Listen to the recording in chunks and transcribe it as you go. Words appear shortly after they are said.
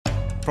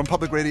From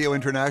Public Radio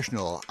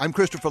International, I'm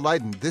Christopher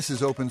Lydon. This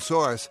is Open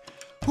Source.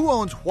 Who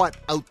owns what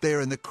out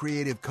there in the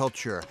creative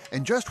culture?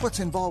 And just what's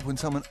involved when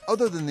someone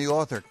other than the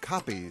author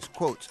copies,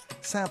 quotes,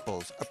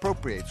 samples,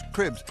 appropriates,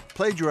 cribs,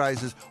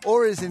 plagiarizes,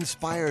 or is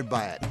inspired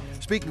by it?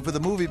 Speaking for the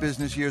movie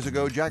business years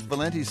ago, Jack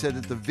Valenti said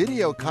that the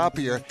video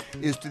copier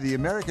is to the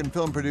American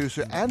film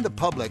producer and the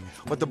public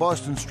what the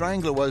Boston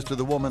Strangler was to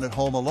the woman at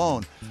home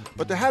alone.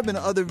 But there have been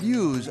other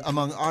views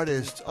among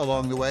artists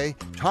along the way.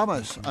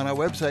 Thomas on our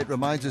website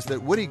reminds us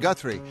that Woody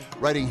Guthrie,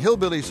 writing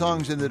hillbilly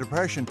songs in the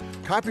Depression,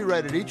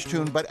 copyrighted each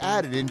tune but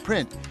added in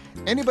print.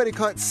 Anybody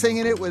caught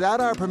singing it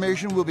without our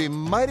permission will be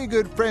mighty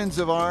good friends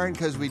of ourn,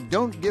 because we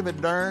don't give a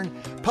darn.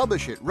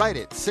 Publish it, write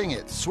it, sing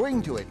it,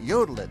 swing to it,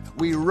 yodel it.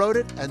 We wrote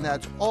it, and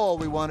that's all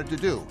we wanted to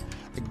do.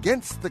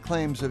 Against the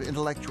claims of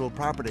intellectual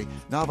property,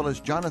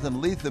 novelist Jonathan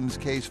Lethem's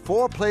case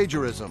for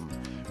plagiarism,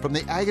 From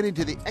the Agony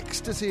to the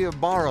Ecstasy of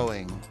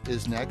Borrowing,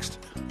 is next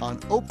on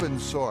Open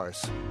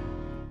Source.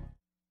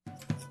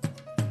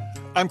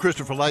 I'm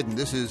Christopher Lydon.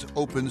 This is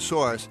Open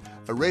Source,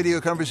 a radio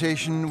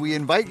conversation we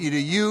invite you to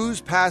use,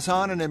 pass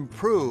on, and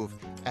improve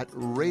at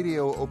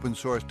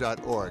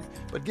radioopensource.org.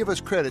 But give us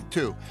credit,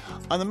 too.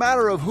 On the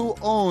matter of who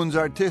owns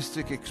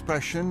artistic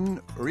expression,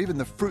 or even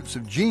the fruits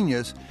of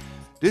genius,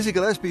 Dizzy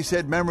Gillespie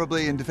said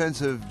memorably in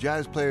defense of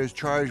jazz players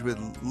charged with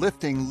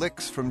lifting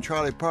licks from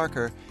Charlie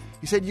Parker,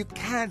 he said, "You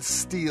can't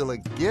steal a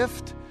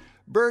gift.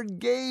 Bird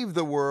gave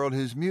the world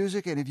his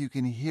music, and if you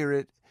can hear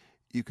it,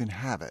 you can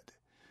have it."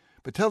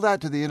 But tell that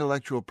to the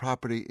intellectual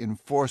property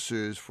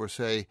enforcers for,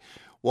 say,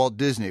 Walt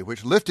Disney,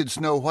 which lifted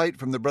Snow White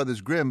from the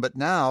Brothers Grimm, but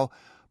now,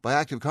 by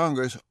act of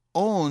Congress,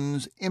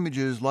 owns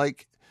images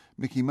like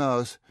Mickey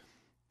Mouse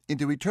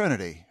into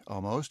eternity,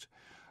 almost.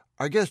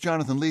 Our guest,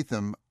 Jonathan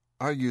Lethem,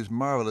 argues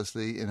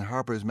marvelously in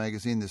Harper's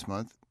Magazine this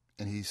month,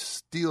 and he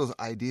steals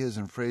ideas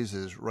and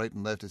phrases right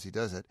and left as he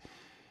does it,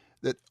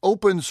 that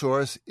open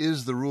source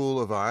is the rule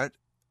of art,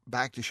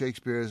 back to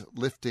Shakespeare's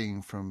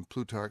lifting from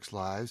Plutarch's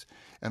Lives,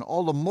 and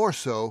all the more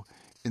so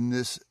in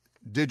this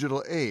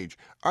digital age.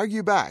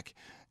 Argue back,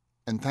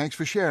 and thanks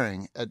for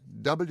sharing at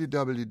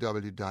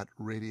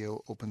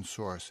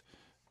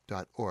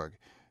www.radioopensource.org.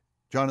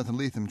 Jonathan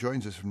Lethem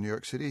joins us from New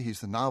York City.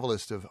 He's the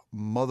novelist of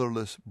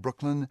Motherless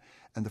Brooklyn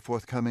and the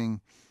forthcoming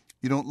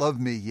You Don't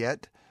Love Me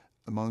Yet,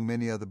 among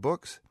many other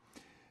books.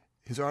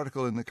 His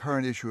article in the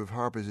current issue of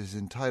Harper's is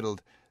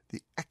entitled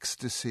The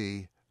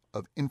Ecstasy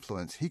of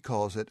Influence. He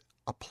calls it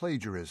a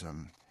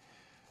plagiarism.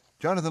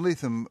 Jonathan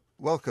Lethem,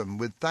 welcome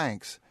with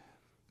thanks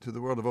to the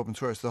world of open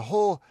source. The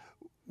whole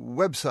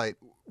website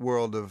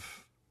world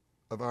of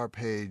our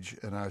page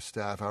and our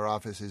staff, our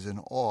office, is in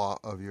awe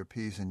of your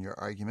piece and your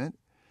argument.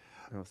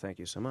 Oh, thank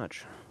you so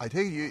much. I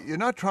take it you're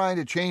not trying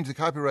to change the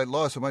copyright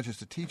law so much as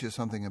to teach us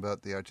something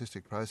about the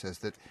artistic process,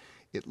 that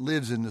it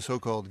lives in the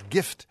so-called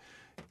gift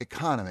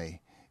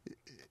economy.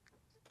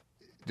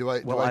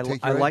 I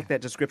like that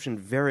description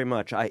very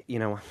much. I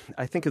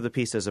think of the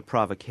piece as a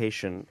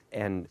provocation,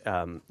 and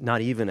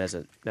not even as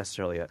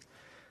necessarily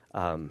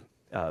a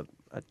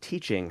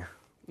teaching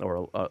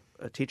or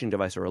a teaching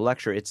device or a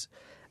lecture. It's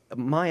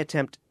my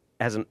attempt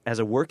as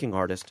a working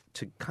artist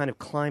to kind of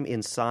climb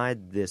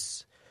inside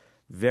this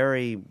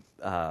very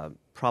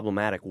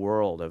problematic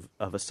world of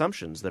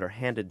assumptions that are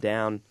handed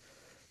down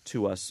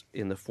to us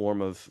in the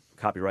form of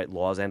copyright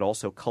laws and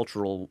also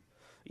cultural,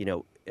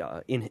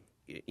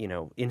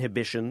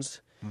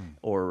 inhibitions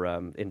or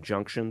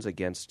injunctions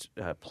against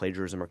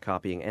plagiarism or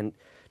copying, and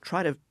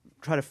try to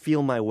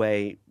feel my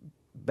way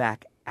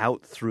back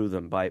out through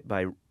them by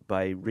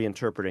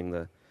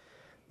reinterpreting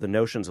the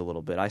notions a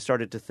little bit. I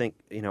started to think,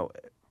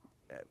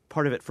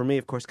 part of it for me,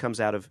 of course, comes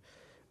out of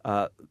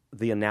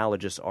the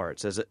analogous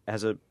arts. As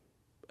a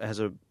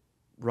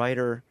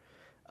writer,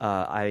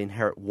 I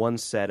inherit one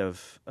set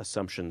of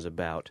assumptions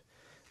about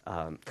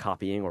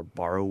copying or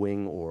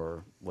borrowing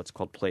or what's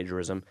called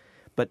plagiarism.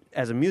 But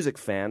as a music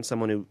fan,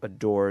 someone who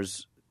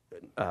adores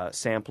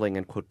sampling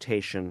and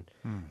quotation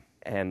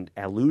and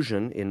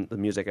allusion in the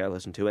music I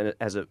listen to, and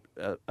as a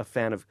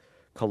fan of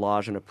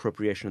collage and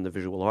appropriation in the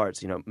visual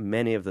arts,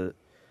 many of the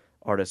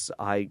artists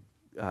I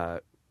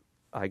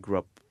grew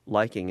up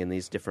liking in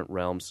these different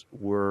realms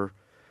were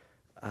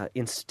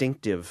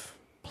instinctive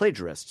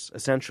plagiarists,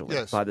 essentially,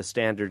 yes, by the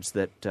standards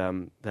that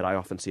I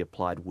often see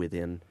applied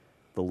within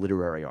the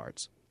literary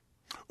arts.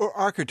 Or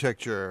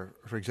architecture,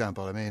 for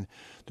example. I mean,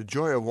 the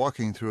joy of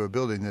walking through a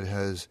building that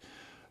has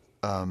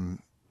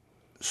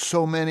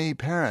so many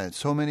parents,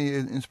 so many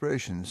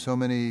inspirations, so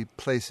many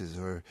places,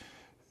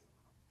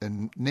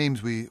 and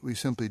names we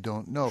simply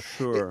don't know.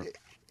 Sure.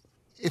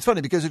 It's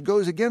funny because it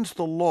goes against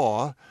the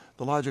law,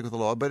 the logic of the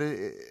law, but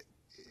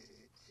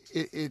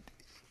it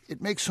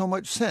makes so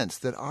much sense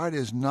that art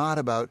is not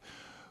about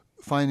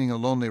finding a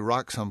lonely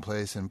rock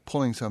someplace and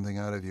pulling something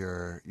out of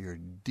your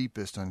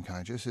deepest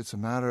unconscious. It's a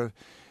matter of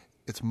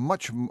it's a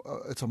much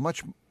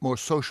more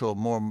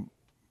social,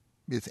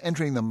 it's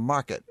entering the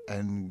market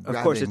and grabbing,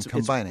 of course,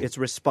 combining. It's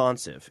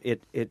responsive.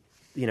 The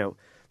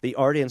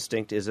art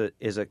instinct is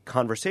a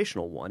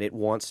conversational one. It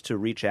wants to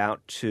reach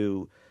out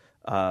to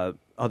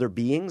other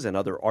beings and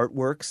other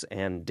artworks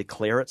and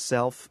declare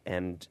itself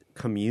and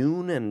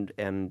commune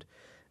and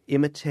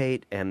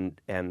imitate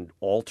and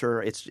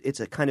alter. It's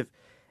a kind of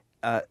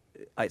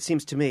it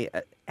seems to me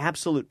an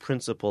absolute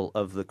principle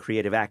of the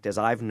creative act as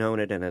I've known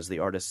it and as the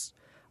artists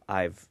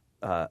I've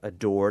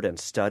adored and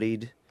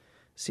studied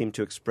seem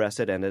to express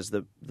it, and as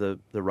the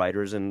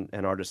writers and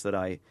artists that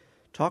I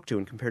talk to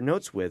and compare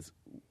notes with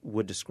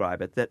would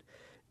describe it, that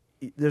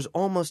there's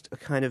almost a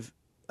kind of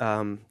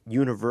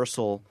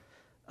universal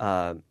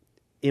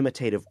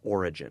imitative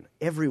origin.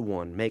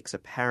 Everyone makes a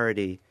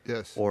parody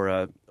or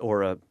a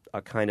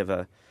kind of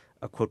a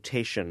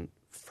quotation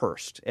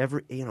first.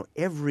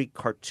 Every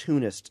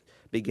cartoonist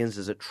begins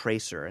as a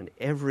tracer, and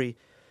every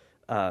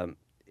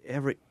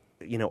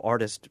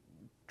artist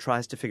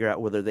tries to figure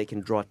out whether they can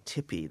draw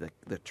Tippy,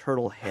 the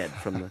turtle head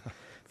from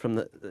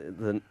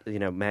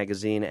the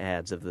magazine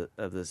ads of the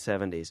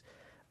 70s,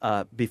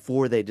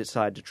 before they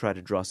decide to try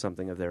to draw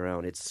something of their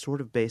own. It's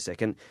sort of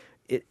basic, and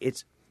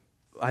it's.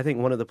 I think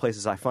one of the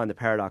places I find the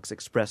paradox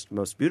expressed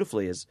most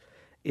beautifully is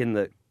in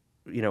the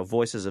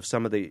voices of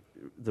some of the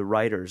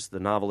writers, the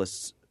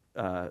novelists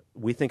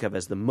we think of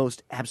as the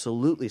most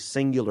absolutely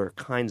singular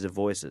kinds of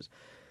voices.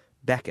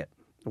 Beckett.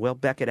 Well,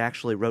 Beckett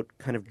actually wrote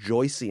kind of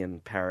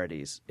Joycean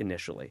parodies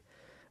initially.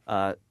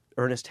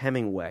 Ernest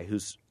Hemingway,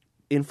 whose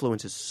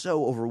influence is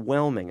so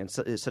overwhelming and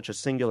is such a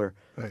singular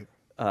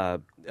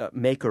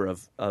maker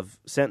of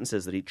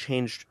sentences that he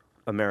changed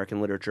American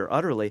literature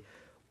utterly,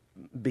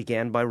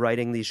 began by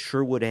writing these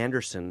Sherwood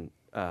Anderson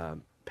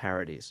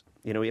parodies.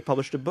 He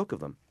published a book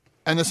of them.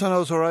 And The Sun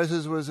Also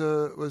Rises was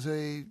a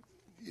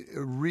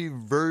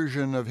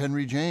reversion of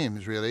Henry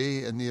James,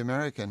 really, and the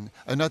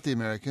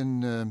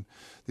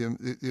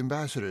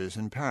ambassadors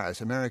in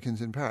Paris,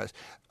 Americans in Paris.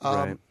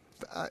 Right.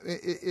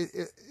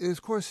 It,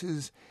 of course,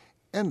 is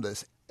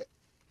endless.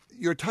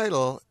 Your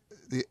title,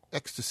 The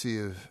Ecstasy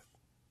of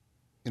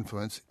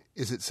Influence,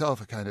 is itself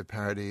a kind of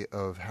parody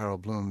of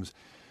Harold Bloom's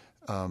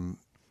The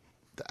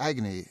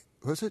Agony,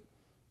 was it?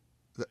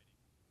 The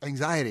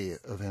Anxiety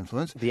of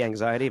Influence. The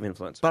Anxiety of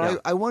Influence. But yeah.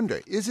 I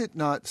wonder, is it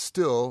not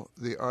still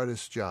the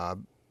artist's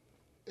job,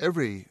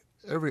 every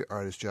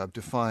artist's job,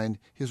 to find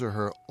his or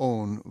her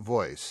own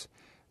voice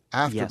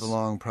after the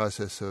long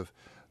process of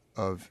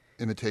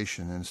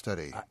imitation and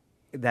study?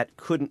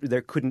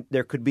 There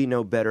could be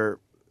no better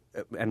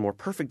and more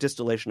perfect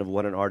distillation of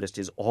what an artist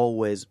is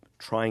always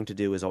trying to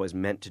do, is always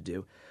meant to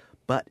do.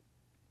 But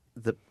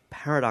the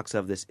paradox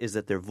of this is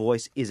that their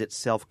voice is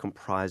itself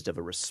comprised of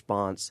a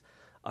response,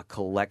 a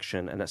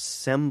collection, an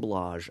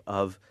assemblage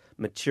of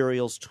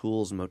materials,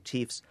 tools,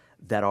 motifs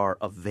that are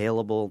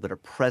available, that are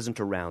present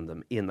around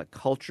them in the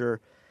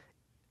culture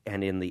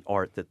and in the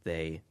art that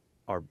they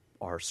are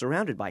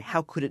surrounded by.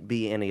 How could it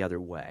be any other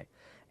way?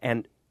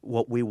 And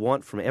what we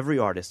want from every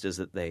artist is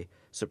that they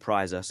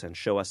surprise us and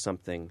show us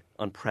something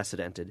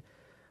unprecedented.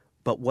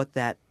 But what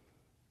that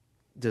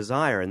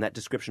desire and that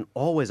description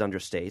always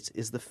understates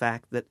is the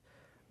fact that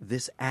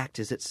this act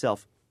is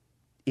itself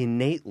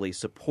innately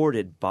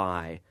supported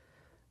by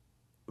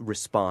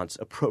response,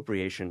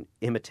 appropriation,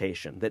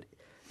 imitation. That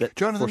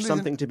Jonathan, for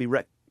something to be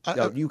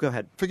you go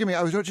ahead. Forgive me.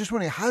 I was just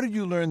wondering, how did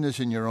you learn this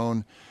in your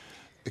own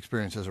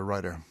experience as a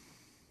writer?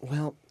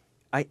 Well,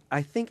 I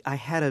think I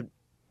had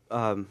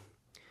I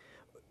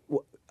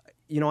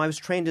was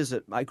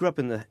trained I grew up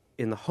in the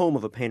home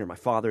of a painter. My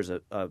father's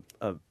an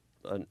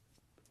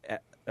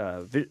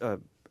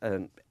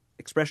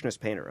expressionist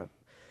painter,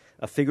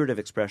 a figurative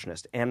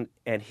expressionist, and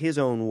his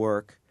own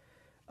work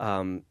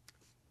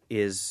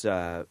is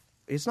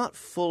not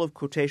full of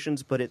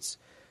quotations, but it's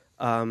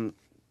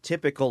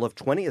typical of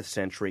 20th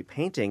century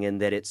painting in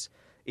that it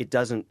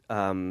doesn't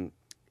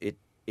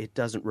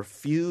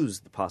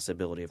refuse the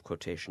possibility of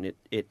quotation.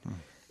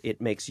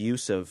 It makes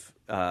use of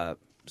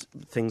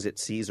things it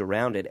sees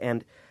around it,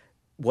 and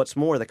what's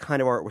more, the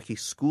kind of artwork he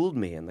schooled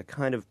me in, the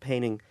kind of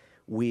painting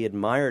we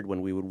admired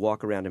when we would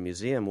walk around a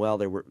museum. Well,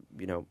 there were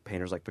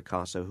painters like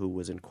Picasso who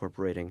was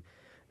incorporating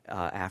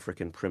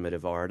African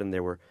primitive art, and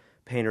there were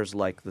painters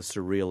like the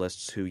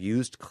Surrealists who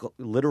used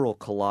literal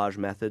collage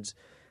methods,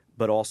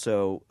 but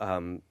also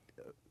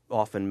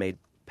often made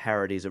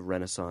parodies of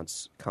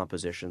Renaissance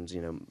compositions,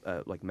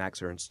 like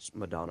Max Ernst's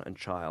Madonna and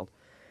Child.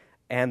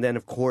 And then,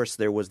 of course,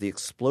 there was the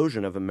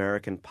explosion of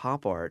American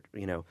pop art.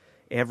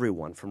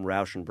 Everyone from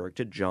Rauschenberg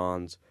to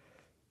Johns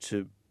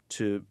to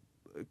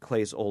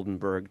Claes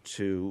Oldenburg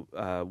to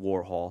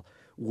Warhol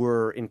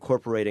were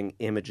incorporating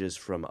images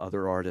from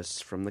other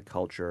artists, from the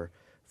culture,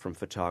 from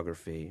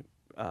photography.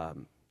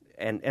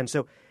 And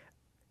so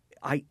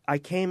I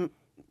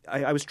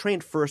was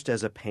trained first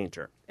as a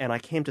painter, and I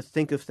came to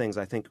think of things,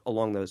 I think,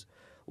 along those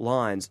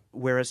lines,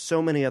 whereas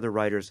so many other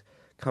writers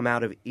come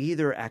out of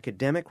either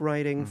academic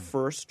writing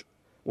first,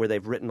 where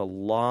they've written a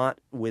lot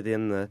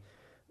within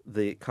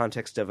the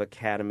context of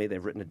academy.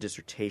 They've written a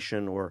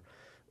dissertation or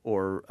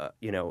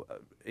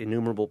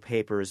innumerable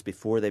papers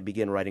before they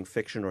begin writing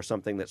fiction or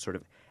something that's sort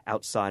of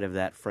outside of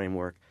that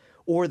framework.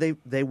 Or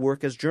they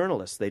work as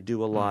journalists. They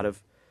do a lot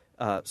of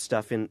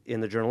stuff in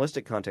the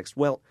journalistic context.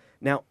 Well,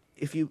 now,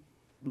 if you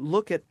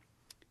look at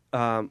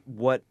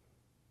what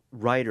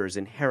writers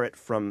inherit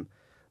from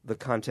the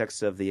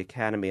context of the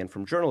academy and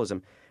from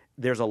journalism,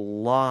 there's a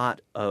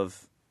lot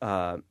of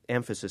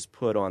emphasis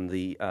put on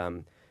the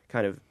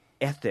kind of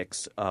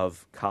ethics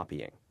of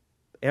copying.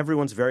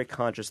 Everyone's very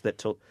conscious that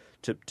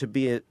to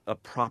be a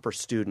proper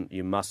student,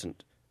 you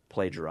mustn't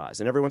plagiarize,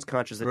 and everyone's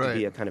conscious that to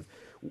be a kind of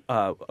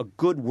a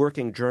good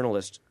working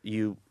journalist,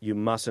 you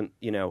mustn't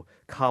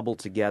cobble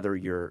together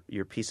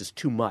your pieces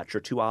too much or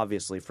too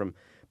obviously from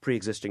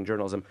pre-existing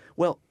journalism.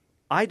 Well,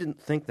 I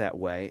didn't think that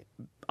way.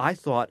 I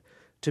thought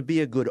to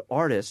be a good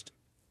artist,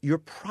 you're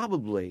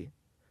probably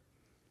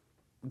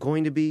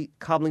going to be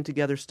cobbling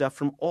together stuff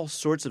from all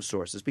sorts of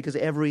sources, because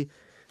every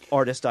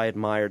artist I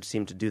admired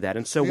seemed to do that.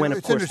 And so when,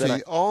 of course,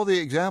 interesting. All the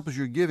examples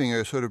you're giving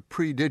are sort of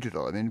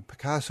pre-digital. I mean,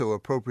 Picasso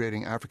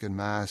appropriating African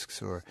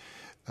masks, or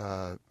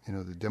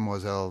the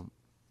Demoiselle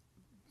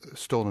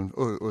stolen,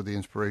 or the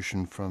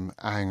inspiration from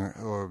Ingres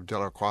or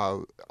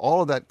Delacroix.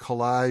 All of that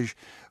collage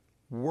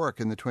work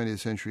in the 20th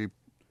century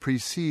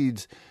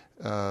precedes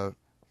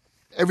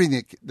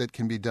everything that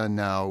can be done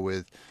now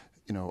with,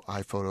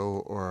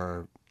 iPhoto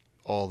or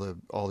all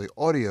the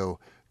audio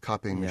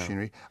copying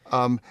machinery.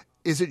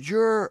 Is it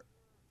your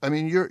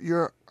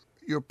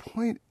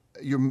point,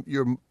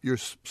 your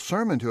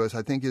sermon to us,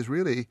 I think, is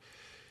really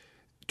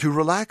to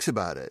relax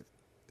about it.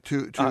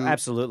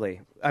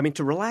 Absolutely. I mean,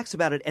 to relax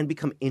about it and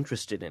become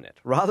interested in it,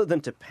 rather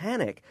than to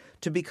panic,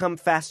 to become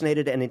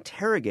fascinated and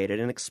interrogate it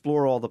and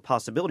explore all the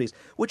possibilities,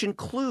 which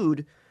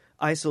include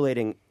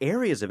isolating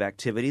areas of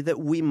activity that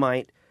we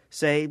might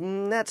say,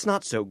 that's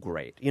not so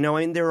great.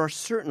 There are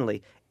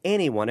certainly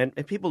anyone,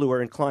 and people who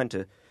are inclined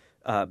to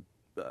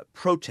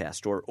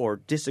protest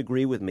or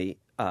disagree with me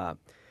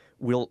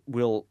will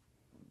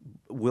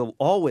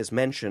always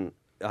mention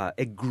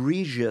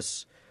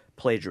egregious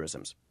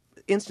plagiarisms.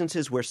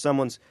 Instances where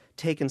someone's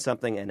taken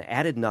something and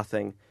added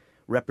nothing,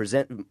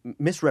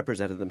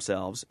 misrepresented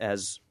themselves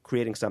as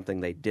creating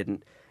something they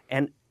didn't.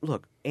 And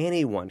look,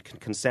 anyone can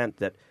consent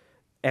that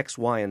X,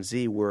 Y, and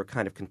Z were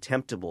kind of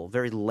contemptible,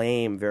 very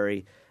lame,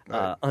 very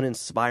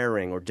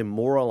uninspiring or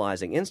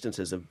demoralizing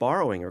instances of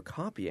borrowing or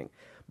copying.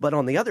 But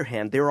on the other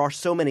hand, there are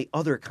so many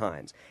other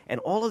kinds.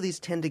 And all of these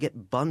tend to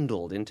get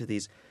bundled into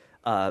these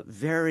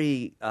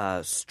very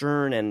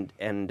stern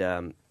and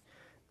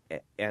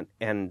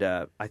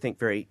I think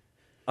very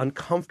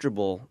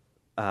uncomfortable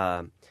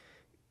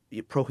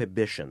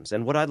prohibitions.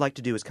 And what I'd like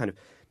to do is kind of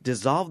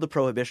dissolve the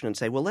prohibition and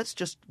say, well, let's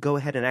just go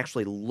ahead and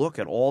actually look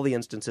at all the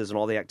instances and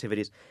all the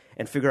activities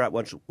and figure out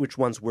which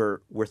ones we're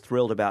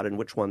thrilled about and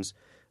which ones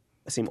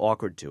seem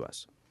awkward to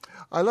us.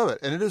 I love it.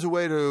 And it is a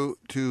way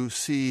to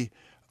see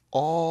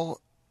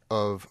all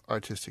of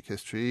artistic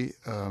history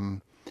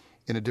in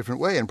a different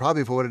way, and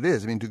probably for what it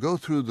is. I mean, to go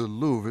through the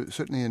Louvre,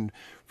 certainly in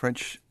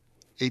French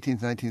 18th,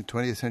 19th,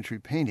 20th century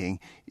painting,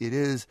 it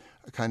is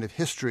a kind of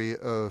history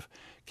of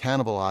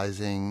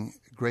cannibalizing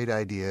great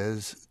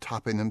ideas,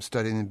 topping them,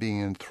 studying them,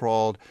 being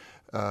enthralled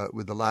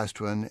with the last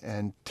one,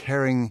 and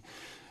tearing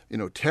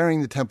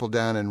the temple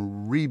down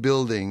and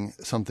rebuilding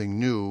something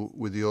new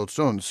with the old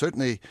stones.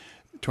 Certainly,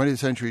 20th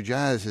century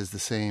jazz is the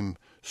same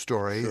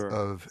story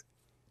of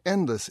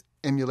endless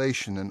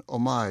emulation and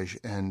homage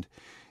and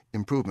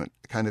improvement,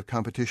 a kind of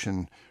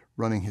competition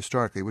running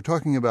historically. We're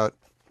talking about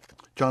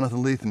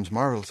Jonathan Lethem's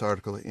marvelous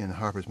article in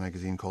Harper's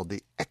Magazine called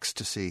The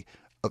Ecstasy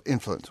of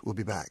Influence. We'll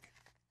be back.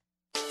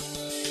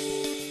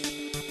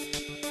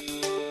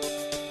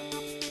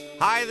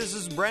 Hi, this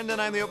is Brendan.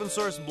 I'm the open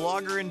source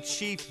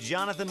blogger-in-chief.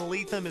 Jonathan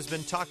Lethem has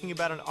been talking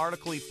about an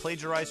article he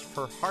plagiarized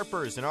for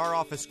Harper's. In our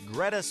office,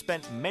 Greta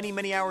spent many,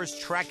 many hours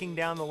tracking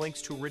down the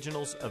links to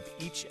originals of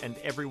each and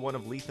every one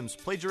of Lethem's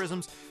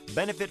plagiarisms.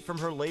 Benefit from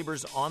her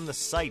labors on the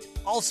site.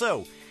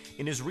 Also,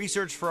 in his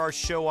research for our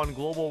show on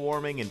global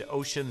warming and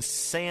oceans,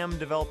 Sam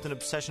developed an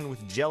obsession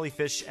with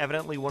jellyfish,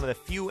 evidently one of the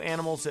few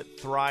animals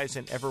that thrives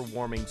in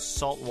ever-warming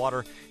salt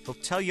water. He'll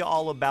tell you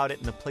all about it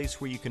in a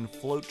place where you can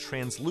float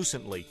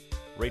translucently.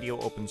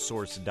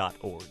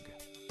 RadioOpenSource.org.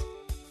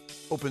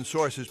 Open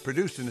Source is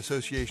produced in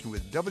association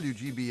with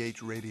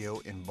WGBH Radio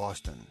in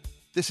Boston.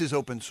 This is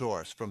Open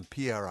Source from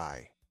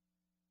PRI.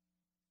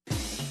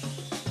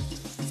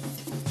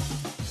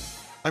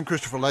 I'm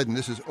Christopher Lydon.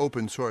 This is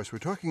Open Source. We're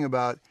talking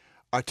about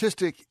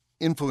artistic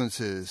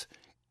influences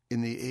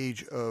in the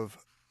age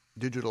of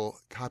digital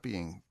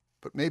copying,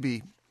 but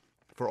maybe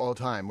for all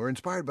time. We're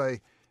inspired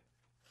by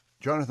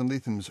Jonathan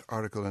Lethem's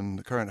article in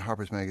the current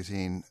Harper's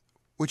Magazine,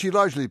 which he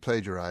largely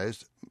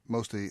plagiarized,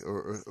 mostly,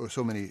 or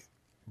so many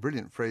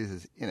brilliant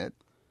phrases in it,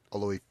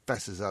 although he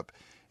fesses up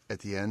at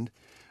the end.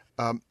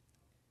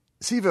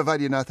 Siva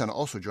Vaidyanathan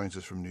also joins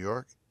us from New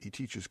York. He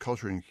teaches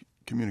culture and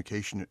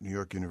communication at New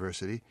York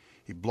University.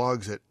 He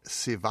blogs at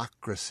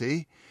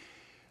Sivacracy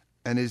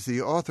and is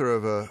the author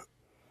of a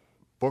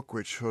book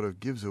which sort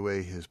of gives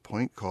away his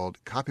point called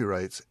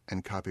Copyrights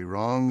and Copy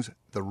Wrongs,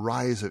 The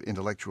Rise of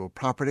Intellectual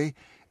Property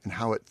and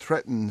How It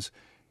Threatens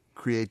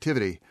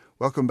Creativity.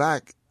 Welcome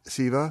back,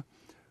 Siva.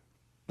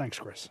 Thanks,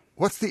 Chris.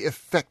 What's the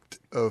effect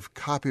of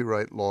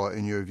copyright law,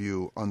 in your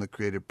view, on the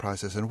creative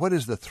process, and what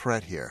is the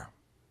threat here?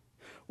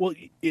 Well,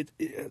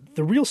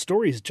 the real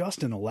story is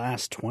just in the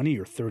last 20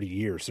 or 30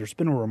 years, there's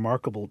been a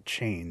remarkable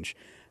change,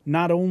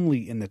 not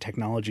only in the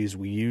technologies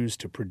we use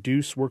to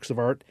produce works of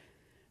art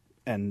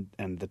and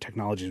the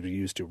technologies we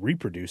use to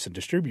reproduce and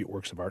distribute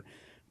works of art,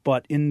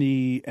 but in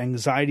the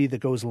anxiety that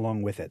goes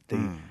along with it,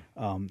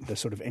 the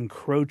sort of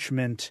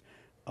encroachment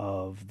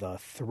of the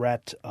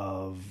threat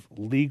of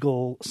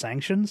legal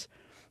sanctions,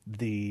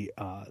 the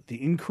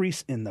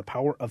increase in the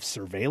power of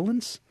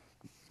surveillance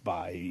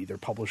by either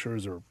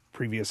publishers or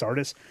previous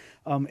artists.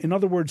 In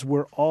other words,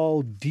 we're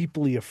all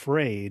deeply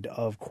afraid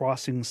of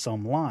crossing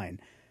some line.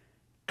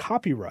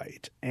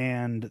 Copyright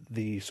and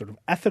the sort of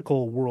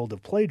ethical world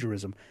of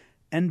plagiarism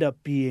end up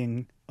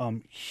being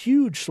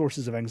huge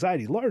sources of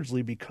anxiety,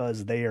 largely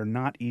because they are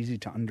not easy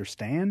to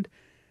understand.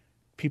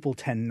 People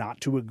tend not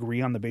to agree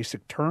on the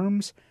basic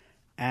terms,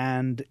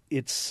 and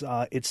it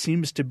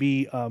seems to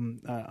be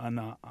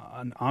an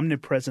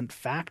omnipresent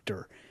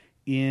factor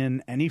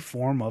in any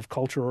form of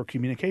culture or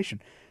communication.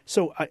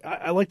 So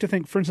I like to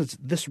think, for instance,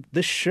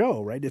 this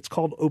show, right? It's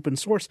called Open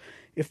Source.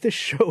 If this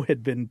show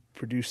had been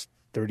produced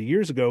 30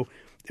 years ago,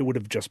 it would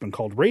have just been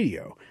called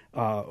radio.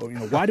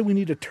 Why do we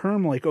need a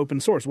term like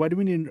open source? Why do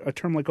we need a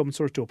term like open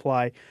source to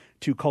apply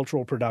to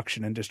cultural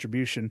production and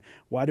distribution?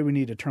 Why do we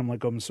need a term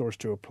like open source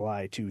to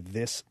apply to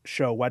this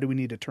show? Why do we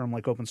need a term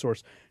like open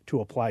source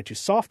to apply to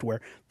software?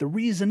 The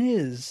reason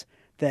is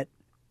that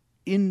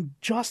in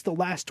just the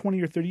last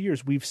 20 or 30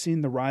 years, we've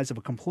seen the rise of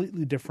a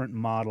completely different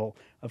model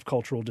of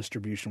cultural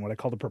distribution, what I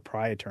call the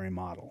proprietary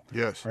model.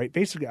 Yes. Right.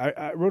 Basically,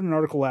 I wrote an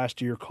article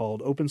last year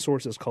called Open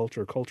Source is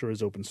Culture, Culture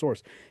is Open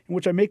Source, in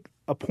which I make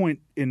a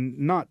point in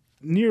not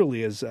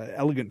nearly as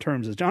elegant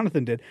terms as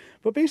Jonathan did,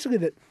 but basically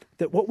that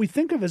what we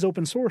think of as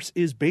open source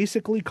is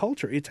basically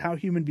culture. It's how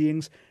human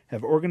beings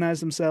have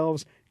organized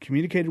themselves,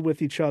 communicated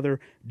with each other,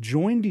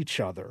 joined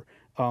each other,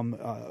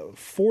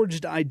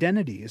 forged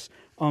identities,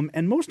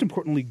 and most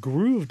importantly,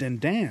 grooved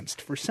and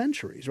danced for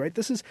centuries, right?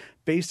 This is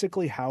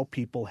basically how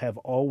people have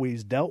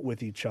always dealt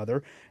with each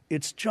other.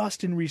 It's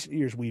just in recent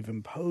years we've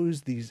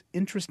imposed these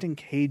interesting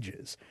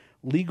cages,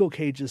 legal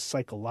cages,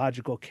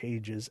 psychological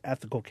cages,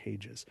 ethical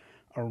cages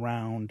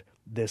around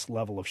this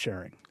level of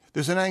sharing.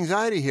 There's an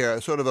anxiety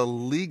here, sort of a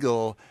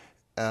legal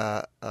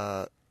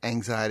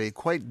anxiety,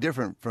 quite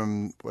different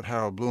from what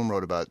Harold Bloom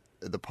wrote about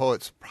the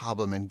poet's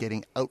problem in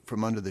getting out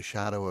from under the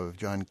shadow of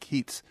John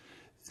Keats,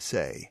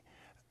 say.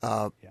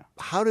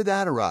 How did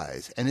that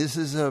arise? And is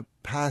this a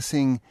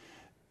passing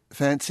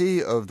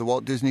fancy of the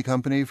Walt Disney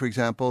Company, for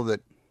example,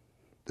 that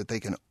they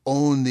can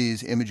own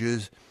these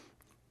images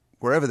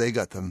wherever they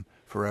got them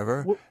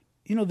forever?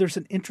 Well, there's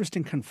an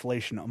interesting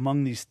conflation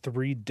among these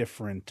three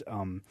different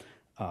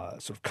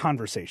sort of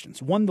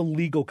conversations. One, the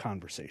legal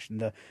conversation,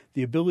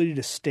 the ability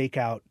to stake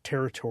out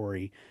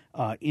territory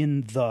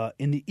in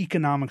the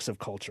economics of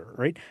culture,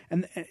 right?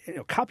 And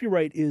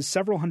copyright is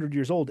several hundred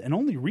years old and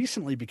only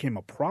recently became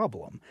a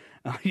problem.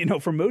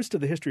 For most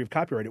of the history of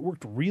copyright, it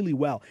worked really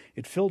well.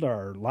 It filled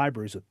our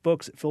libraries with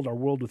books, it filled our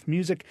world with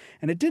music,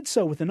 and it did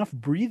so with enough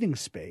breathing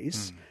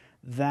space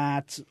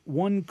that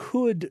one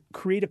could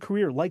create a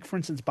career like, for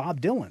instance,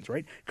 Bob Dylan's,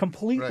 right?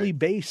 Completely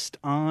based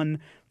on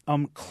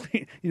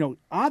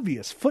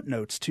obvious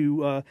footnotes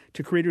to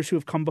creators who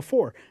have come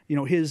before.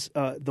 His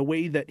the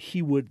way that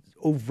he would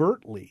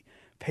overtly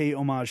pay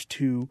homage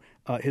to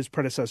his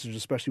predecessors,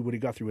 especially Woody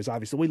Guthrie, was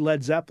obvious. The way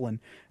Led Zeppelin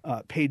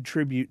paid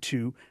tribute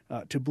to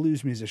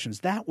blues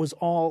musicians, that was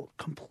all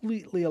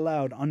completely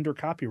allowed under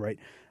copyright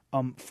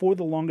for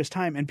the longest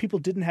time, and people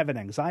didn't have an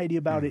anxiety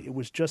about it. It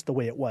was just the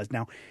way it was.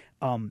 Now,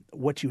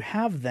 what you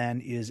have then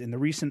is in the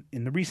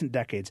recent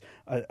decades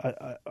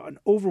an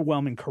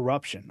overwhelming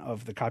corruption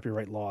of the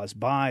copyright laws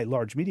by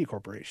large media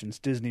corporations,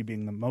 Disney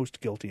being the most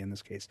guilty in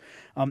this case.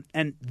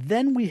 And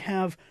then we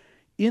have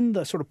in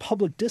the sort of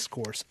public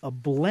discourse a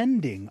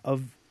blending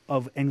of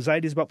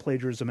anxieties about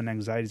plagiarism and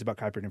anxieties about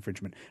copyright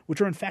infringement,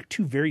 which are in fact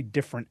two very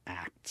different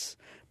acts.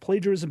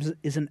 Plagiarism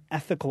is an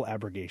ethical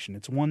abrogation.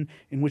 It's one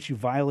in which you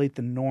violate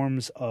the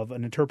norms of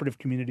an interpretive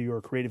community or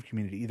a creative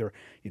community, either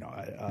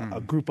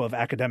a group of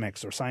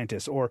academics or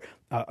scientists or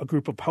a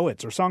group of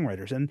poets or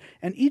songwriters.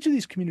 And each of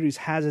these communities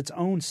has its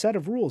own set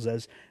of rules,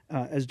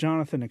 as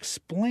Jonathan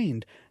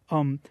explained.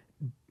 And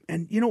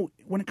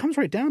when it comes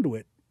right down to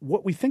it,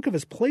 what we think of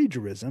as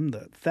plagiarism,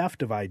 the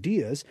theft of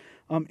ideas,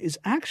 is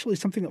actually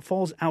something that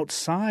falls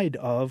outside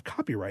of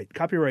copyright.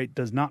 Copyright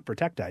does not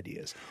protect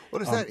ideas.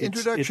 What is that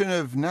introduction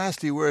of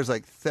nasty words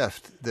like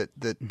theft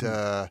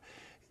that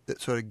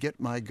sort of get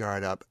my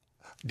guard up?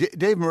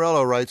 Dave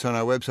Morello writes on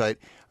our website,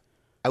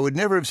 I would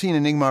never have seen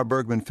an Ingmar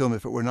Bergman film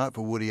if it were not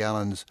for Woody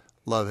Allen's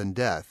Love and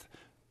Death.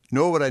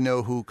 Nor would I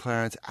know who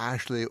Clarence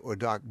Ashley or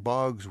Doc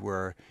Boggs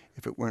were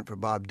if it weren't for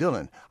Bob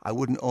Dylan. I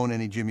wouldn't own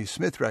any Jimmy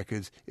Smith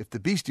records if the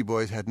Beastie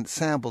Boys hadn't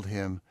sampled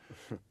him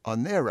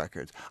on their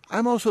records.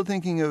 I'm also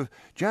thinking of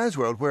Jazz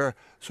World, where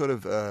sort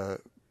of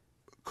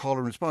call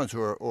and response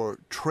or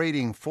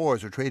trading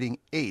fours or trading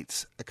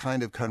eights, a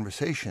kind of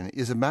conversation,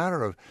 is a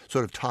matter of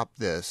sort of top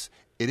this.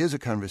 It is a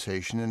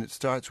conversation, and it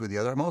starts with the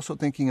other. I'm also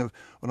thinking of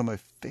one of my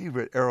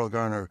favorite Errol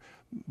Garner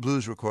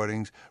blues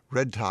recordings,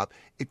 Red Top.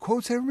 It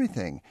quotes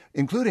everything,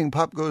 including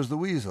Pop Goes the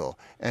Weasel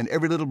and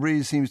Every Little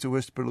Breeze Seems to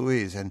Whisper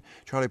Louise and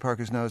Charlie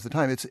Parker's Now Is the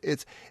Time.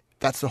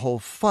 That's the whole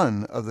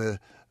fun of the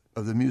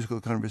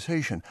musical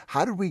conversation.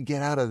 How did we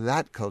get out of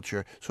that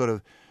culture? Sort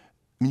of,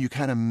 I mean, you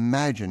can't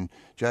imagine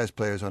jazz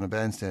players on a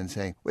bandstand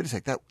saying, "Wait a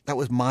sec, that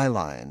was my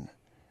line.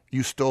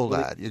 You stole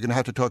that. You're going to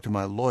have to talk to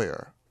my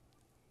lawyer."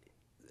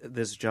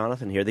 This is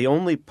Jonathan here. The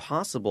only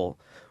possible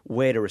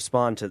way to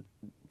respond to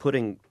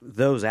putting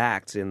those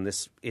acts in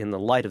the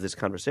light of this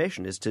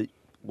conversation is to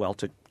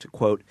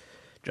quote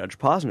Judge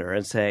Posner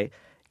and say,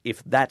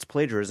 if that's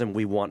plagiarism,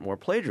 we want more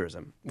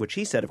plagiarism, which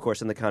he said, of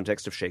course, in the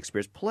context of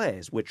Shakespeare's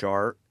plays, which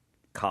are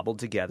cobbled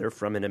together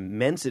from an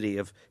immensity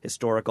of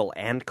historical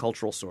and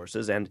cultural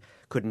sources and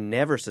could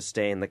never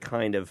sustain the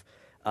kind of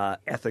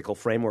ethical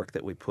framework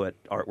that we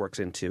put artworks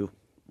into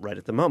right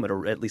at the moment,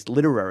 or at least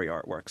literary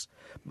artworks.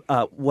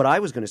 What I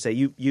was going to say,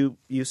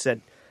 you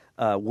said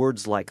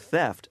words like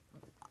theft.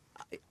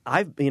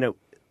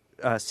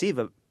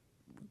 Siva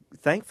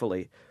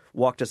thankfully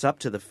walked us up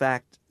to the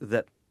fact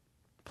that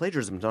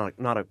plagiarism is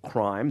not a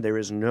crime. There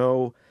is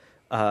no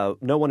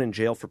one in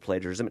jail for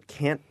plagiarism. It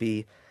can't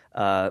be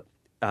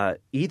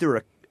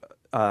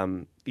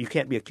you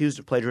can't be accused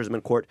of plagiarism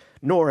in court,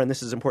 nor, and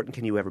this is important,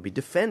 can you ever be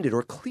defended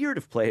or cleared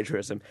of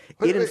plagiarism.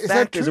 It, in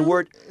fact, is a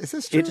word. Is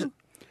this true?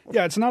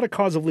 Yeah, it's not a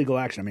cause of legal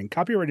action. I mean,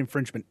 copyright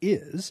infringement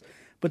is,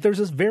 but there's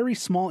this very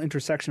small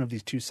intersection of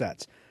these two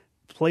sets,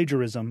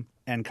 plagiarism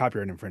and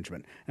copyright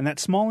infringement. And that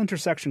small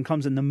intersection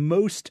comes in the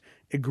most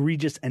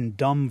egregious and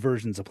dumb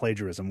versions of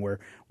plagiarism,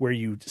 where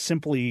you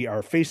simply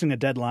are facing a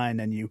deadline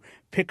and you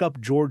pick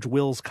up George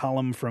Will's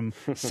column from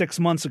 6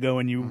 months ago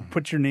and you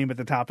put your name at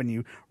the top and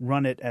you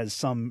run it as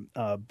some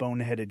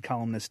boneheaded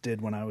columnist did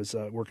when I was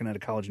working at a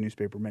college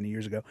newspaper many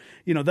years ago.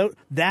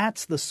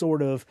 That's the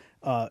sort of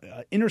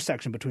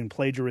intersection between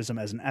plagiarism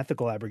as an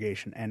ethical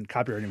abrogation and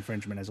copyright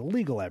infringement as a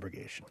legal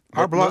abrogation.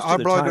 Our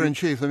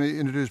blogger-in-chief, let me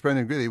introduce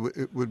Brendan Greeley,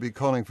 would be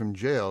calling from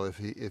jail if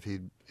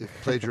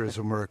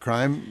plagiarism were a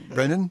crime.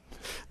 Brendan?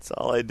 That's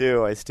all I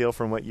do. I steal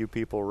from what you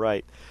people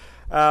write.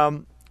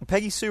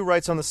 Peggy Sue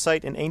writes on the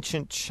site, in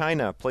ancient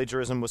China,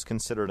 plagiarism was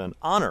considered an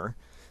honor.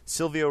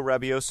 Silvio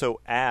Rabioso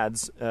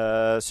adds,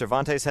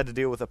 Cervantes had to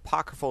deal with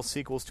apocryphal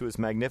sequels to his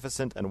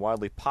magnificent and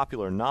wildly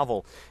popular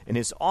novel. In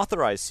his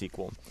authorized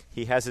sequel,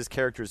 he has his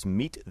characters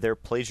meet their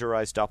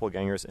plagiarized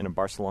doppelgangers in a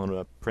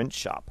Barcelona print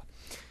shop.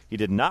 He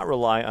did not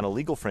rely on a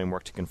legal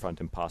framework to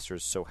confront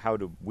imposters, so how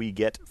do we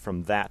get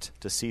from that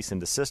to cease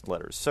and desist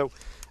letters? So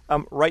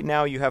right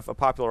now you have a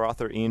popular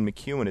author, Ian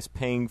McEwan, is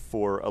paying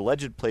for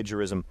alleged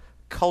plagiarism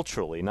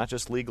culturally, not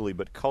just legally,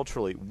 but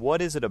culturally.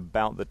 What is it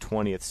about the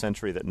 20th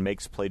century that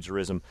makes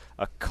plagiarism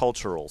a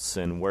cultural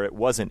sin where it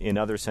wasn't in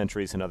other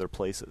centuries and other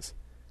places?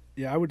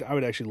 Yeah, I would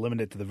actually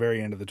limit it to the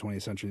very end of the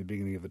 20th century, the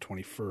beginning of the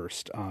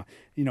 21st.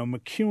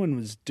 McEwan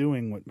was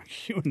doing what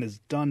McEwan has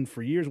done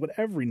for years, what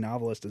every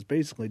novelist has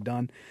basically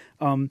done,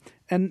 and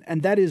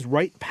that is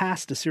right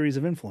past a series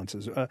of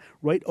influences,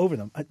 right over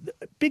them. A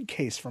big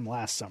case from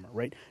last summer,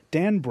 right?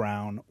 Dan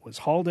Brown was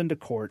hauled into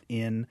court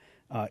in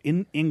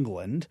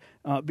England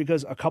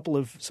because a couple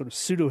of sort of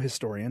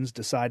pseudo-historians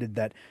decided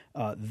that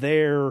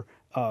their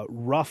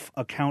rough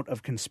account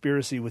of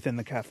conspiracy within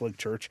the Catholic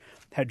Church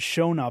had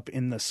shown up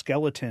in the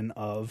skeleton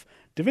of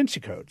Da Vinci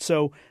Code.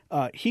 So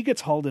he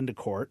gets hauled into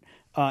court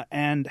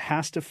and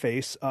has to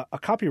face a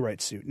copyright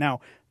suit.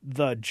 Now,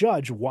 the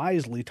judge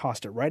wisely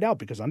tossed it right out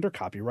because under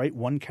copyright,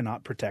 one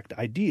cannot protect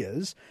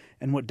ideas.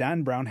 And what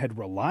Dan Brown had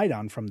relied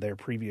on from their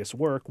previous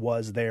work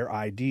was their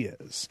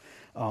ideas.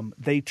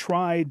 They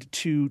tried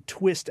to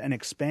twist and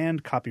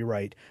expand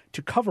copyright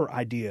to cover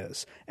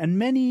ideas. And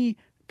many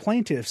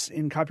plaintiffs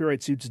in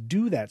copyright suits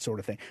do that sort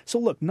of thing. So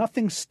look,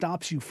 nothing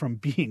stops you from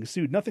being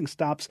sued. Nothing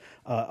stops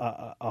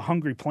a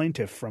hungry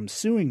plaintiff from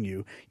suing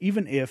you,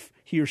 even if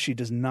he or she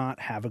does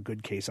not have a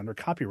good case under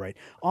copyright.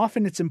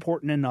 Often it's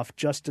important enough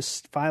just to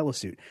file a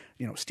suit.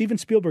 Steven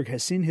Spielberg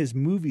has seen his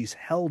movies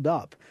held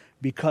up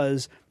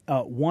because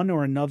one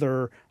or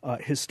another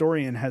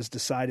historian has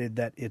decided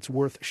that it's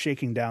worth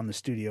shaking down the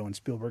studio and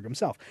Spielberg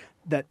himself.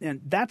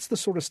 And that's the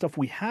sort of stuff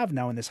we have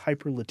now in this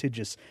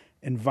hyper-litigious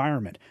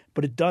environment,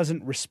 but it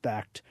doesn't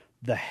respect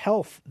the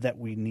health that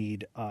we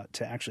need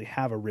to actually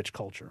have a rich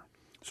culture.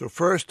 So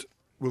first,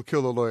 we'll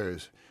kill the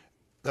lawyers.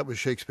 That was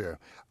Shakespeare.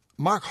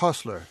 Mark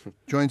Hostler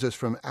joins us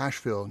from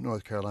Asheville,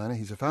 North Carolina.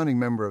 He's a founding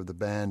member of the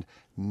band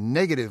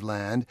Negative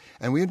Land,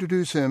 and we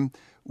introduce him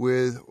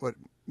with what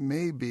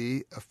may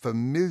be a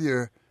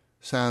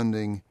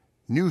familiar-sounding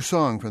new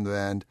song from the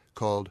band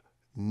called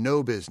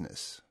No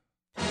Business.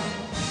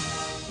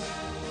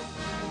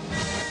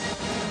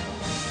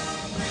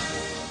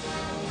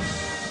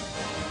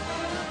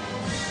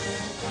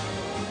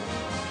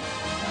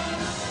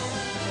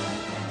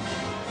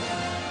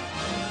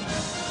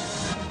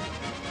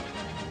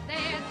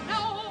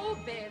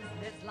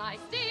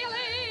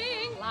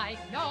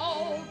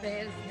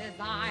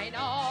 I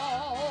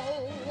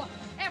know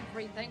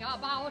everything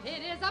about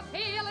it is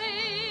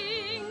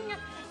appealing,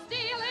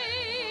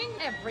 stealing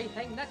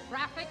everything that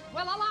traffic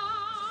will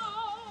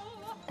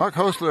allow. Mark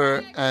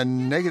Hostler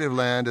and Negative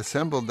Land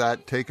assembled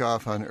that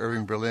takeoff on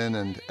Irving Berlin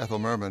and Ethel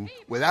Merman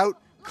without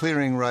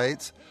clearing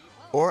rights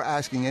or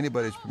asking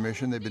anybody's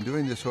permission. They've been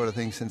doing this sort of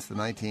thing since the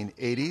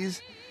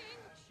 1980s.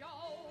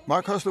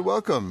 Mark Hostler,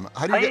 welcome.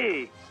 How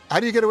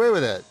do you get away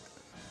with it?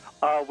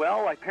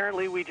 Well,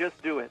 apparently we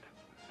just do it.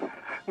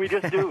 We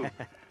just do.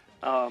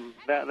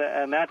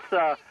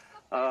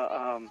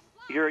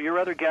 Your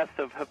other guests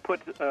have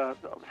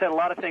said a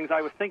lot of things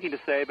I was thinking to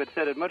say, but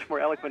said it much more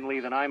eloquently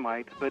than I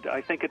might. But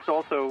I think it's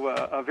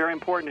also very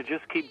important to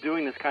just keep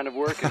doing this kind of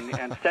work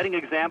and setting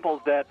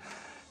examples that,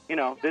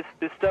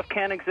 this stuff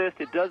can exist.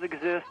 It does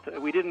exist.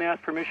 We didn't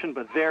ask permission,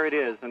 but there it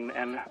is.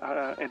 And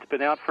it's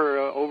been out for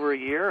over a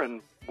year,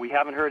 and we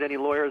haven't heard any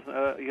lawyers,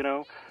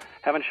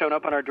 haven't shown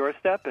up on our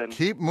doorstep. And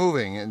keep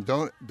moving, and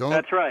don't.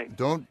 That's right.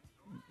 Don't.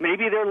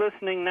 Maybe they're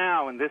listening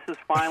now, and this is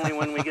finally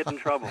when we get in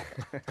trouble.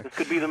 This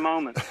could be the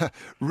moment.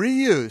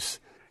 Reuse.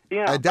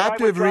 Yeah,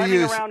 adaptive I was driving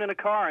reuse. around in a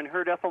car and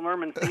heard Ethel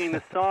Merman singing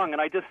this song,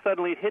 and I just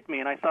suddenly it hit me,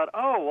 and I thought,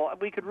 oh, well,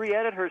 we could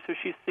re-edit her so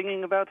she's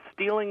singing about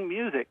stealing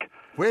music.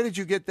 Where did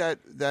you get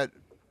the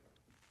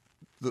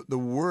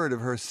word of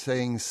her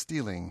saying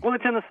stealing? Well,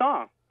 it's in the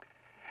song.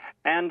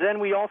 And then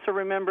we also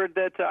remembered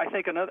that I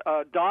think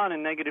Don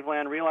in Negative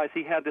Land realized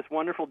he had this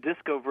wonderful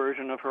disco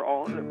version of her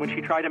when she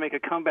tried to make a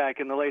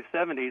comeback in the late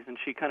 70s, and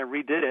she kind of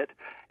redid it,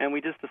 and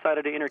we just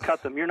decided to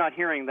intercut them. You're not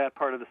hearing that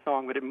part of the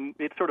song, but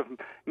it sort of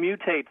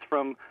mutates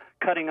from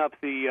cutting up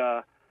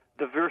the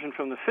version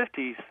from the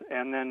 50s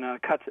and then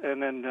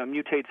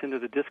mutates into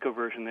the disco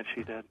version that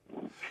she did.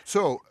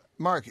 So,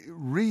 Mark,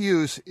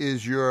 reuse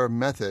is your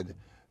method,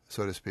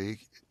 so to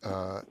speak.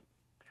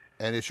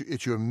 And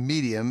it's your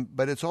medium,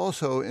 but it's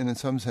also, in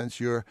some sense,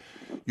 your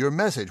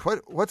message.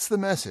 What's the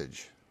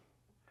message?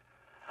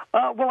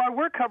 Well, our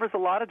work covers a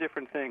lot of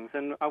different things,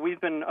 and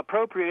we've been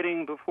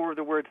appropriating before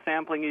the word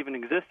sampling even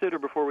existed or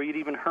before we'd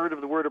even heard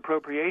of the word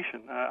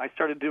appropriation. I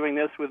started doing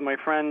this with my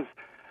friends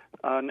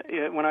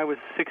when I was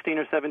 16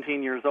 or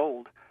 17 years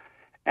old,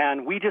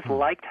 and we just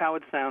liked how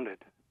it sounded.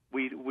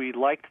 We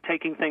liked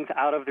taking things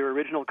out of their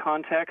original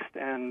context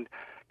and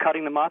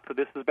cutting them up.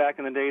 This is back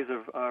in the days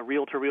of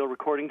reel-to-reel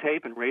recording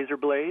tape and razor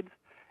blades,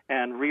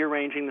 and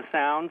rearranging the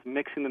sounds,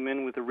 mixing them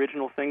in with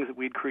original things that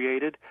we'd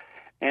created.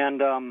 And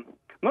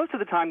most of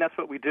the time that's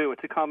what we do.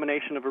 It's a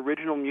combination of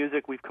original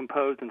music we've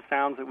composed and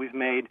sounds that we've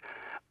made,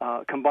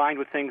 combined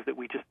with things that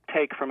we just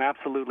take from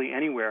absolutely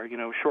anywhere,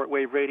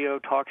 shortwave radio,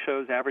 talk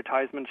shows,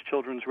 advertisements,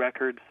 children's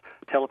records,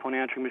 telephone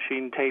answering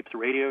machine tapes,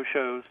 radio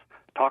shows,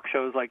 talk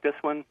shows like this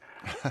one,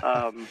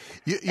 and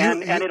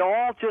it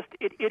all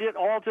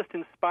just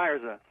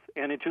inspires us,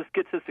 and it just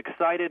gets us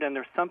excited. And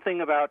there's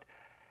something about,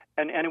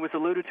 and it was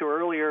alluded to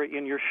earlier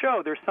in your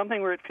show, there's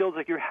something where it feels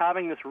like you're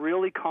having this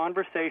really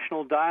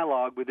conversational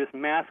dialogue with this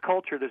mass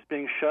culture that's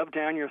being shoved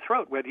down your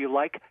throat, whether you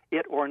like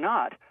it or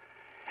not.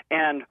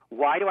 And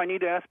why do I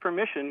need to ask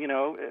permission,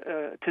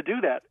 to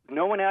do that?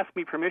 No one asked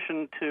me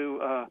permission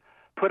to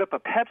put up a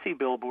Pepsi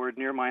billboard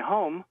near my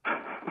home.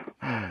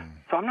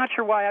 So I'm not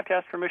sure why I have to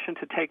ask permission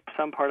to take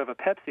some part of a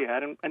Pepsi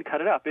ad and cut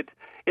it up.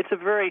 It's a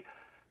very,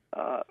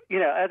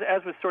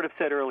 as was sort of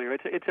said earlier,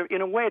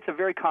 in a way it's a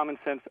very common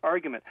sense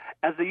argument.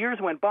 As the years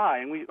went by,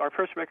 and our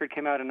first record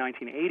came out in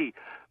 1980,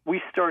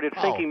 we started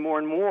thinking more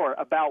and more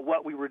about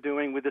what we were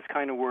doing with this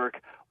kind of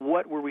work.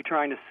 What were we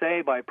trying to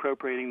say by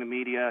appropriating the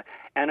media?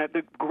 And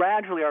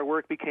gradually our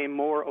work became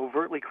more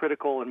overtly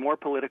critical and more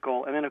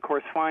political. And then, of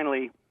course,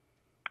 finally,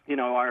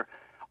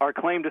 our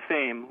claim to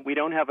fame. We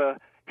don't have a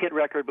hit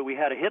record, but we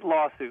had a hit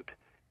lawsuit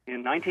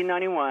in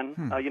 1991.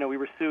 We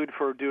were sued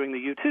for doing the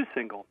U2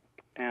 single,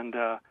 and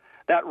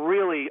that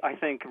really, I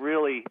think,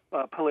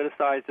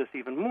 politicized us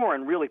even more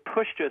and really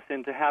pushed us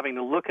into having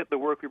to look at the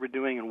work we were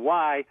doing and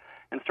why,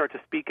 and start to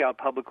speak out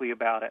publicly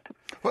about it.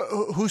 Well,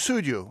 who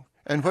sued you,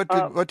 and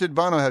what did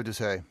Bono have to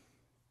say?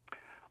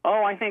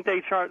 Oh, I think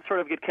they sort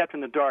of get kept in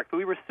the dark. But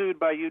we were sued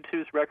by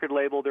U2's record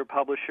label, their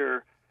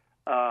publisher,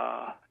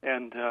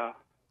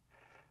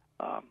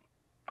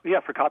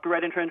 for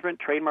copyright infringement,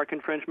 trademark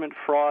infringement,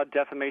 fraud,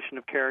 defamation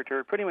of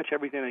character, pretty much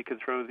everything they could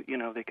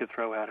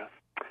throw at us.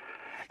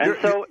 And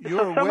so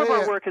some of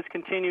our work has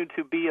continued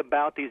to be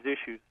about these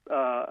issues,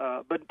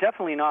 but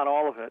definitely not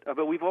all of it.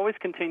 But we've always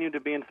continued to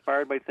be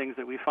inspired by things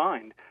that we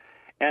find,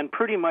 and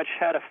pretty much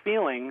had a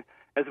feeling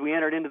as we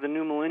entered into the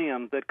new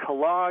millennium that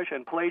collage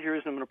and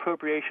plagiarism and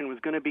appropriation was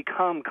going to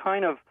become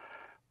kind of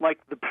like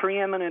the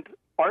preeminent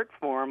art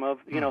form of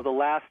the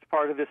last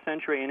part of this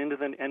century and into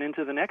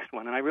the next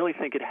one, and I really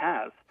think it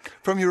has.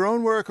 From your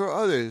own work or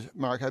others,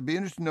 Mark, I'd be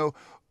interested to know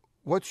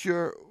what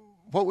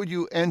would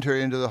you enter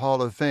into the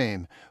Hall of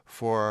Fame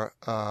for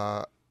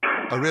a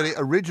really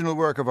original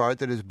work of art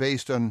that is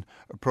based on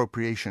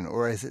appropriation,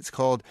 or as it's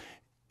called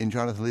in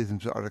Jonathan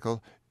Lethem's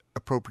article,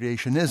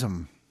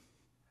 appropriationism.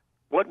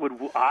 What would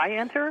I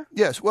enter?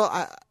 Yes.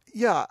 Well,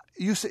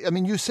 you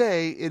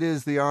say it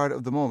is the art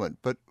of the moment,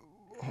 but.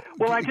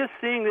 Well, I'm just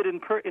seeing that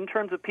in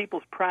terms of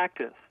people's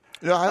practice.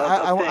 No,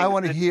 I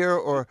want to hear,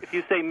 or if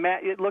you say,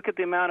 look at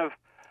the amount of,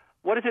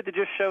 what is it that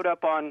just showed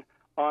up on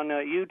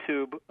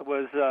YouTube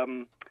was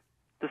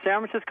the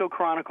San Francisco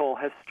Chronicle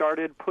has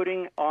started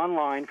putting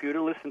online for you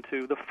to listen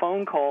to the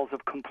phone calls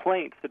of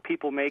complaints that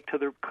people make to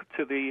the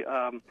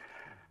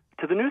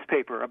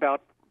newspaper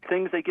about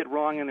things they get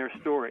wrong in their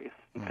stories,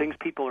 things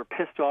people are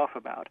pissed off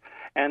about.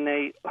 And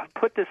they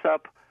put this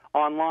up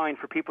online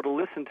for people to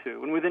listen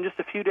to. And within just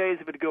a few days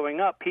of it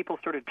going up, people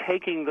started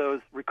taking those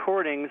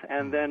recordings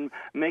and then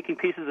making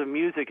pieces of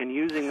music and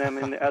using them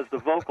as the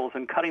vocals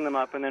and cutting them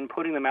up and then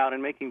putting them out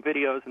and making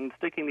videos and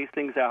sticking these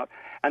things out.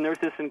 And there's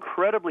this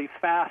incredibly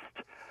fast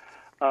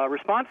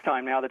response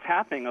time now that's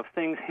happening of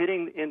things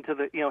hitting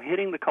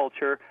the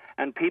culture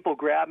and people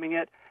grabbing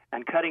it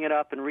and cutting it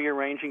up and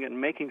rearranging it and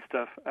making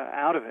stuff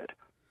out of it.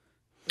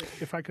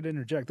 If I could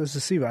interject, this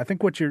is Siva. I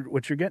think what you're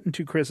getting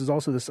to, Chris, is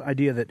also this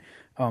idea that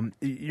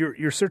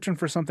you're searching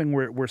for something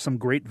where some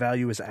great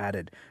value is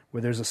added,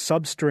 where there's a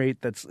substrate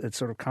that's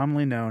sort of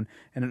commonly known,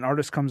 and an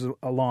artist comes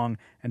along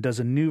and does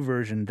a new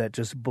version that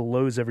just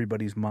blows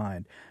everybody's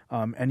mind.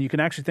 And you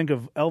can actually think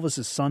of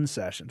Elvis's Sun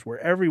Sessions, where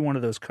every one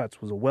of those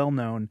cuts was a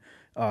well-known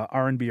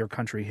R&B or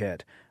country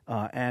hit,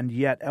 and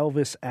yet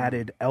Elvis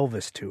added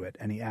Elvis to it,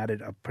 and he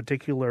added a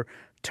particular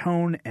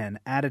tone and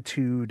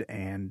attitude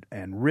and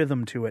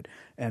rhythm to it,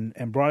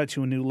 and brought it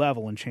to a new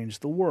level and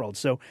changed the world.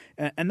 So,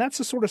 and that's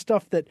the sort of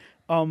stuff that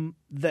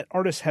that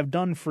artists have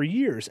done for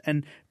years.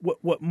 And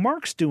what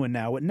Mark's doing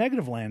now, what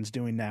Negativland's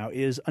doing now,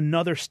 is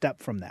another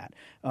step from that.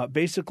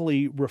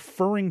 Basically,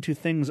 referring to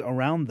things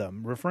around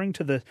them, referring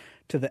to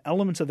the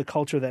elements of the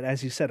culture that,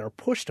 as you said, are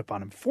pushed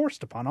upon and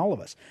forced upon all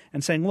of us,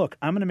 and saying, "Look,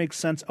 I'm going to make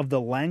sense of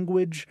the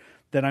language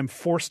that I'm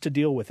forced to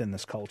deal with in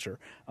this culture."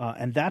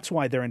 And that's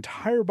why their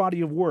entire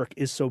body of work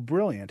is so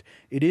brilliant.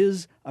 It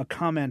is a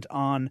comment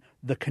on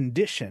the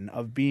condition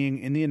of being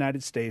in the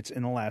United States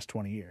in the last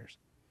 20 years.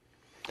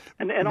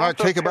 And Mark,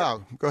 also, take a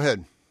bow. Go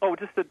ahead. Oh,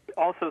 just that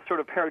also sort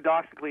of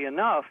paradoxically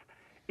enough,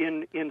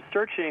 in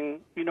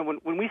searching,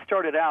 when we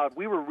started out,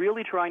 we were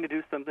really trying to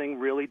do something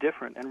really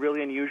different and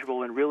really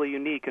unusual and really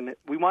unique. And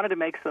we wanted to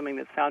make something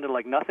that sounded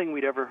like nothing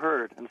we'd ever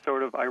heard. And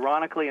sort of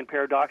ironically and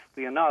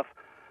paradoxically enough,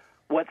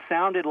 what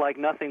sounded like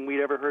nothing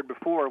we'd ever heard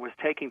before was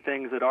taking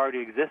things that already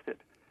existed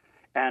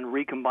and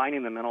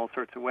recombining them in all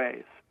sorts of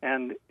ways.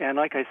 And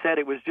like I said,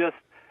 it was just,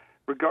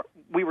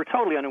 we were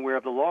totally unaware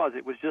of the laws.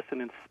 It was just an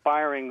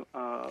inspiring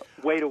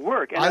way to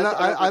work. And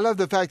I love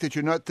the fact that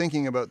you're not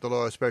thinking about the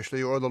law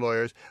especially, or the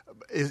lawyers.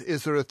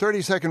 Is there a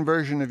 30-second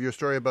version of your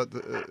story about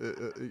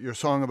your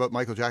song about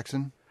Michael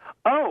Jackson?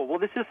 Oh, well,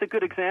 this is a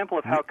good example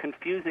of how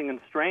confusing and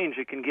strange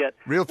it can get.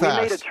 Real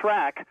fast. We made a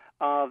track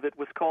that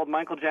was called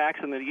Michael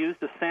Jackson that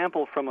used a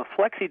sample from a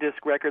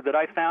flexi-disc record that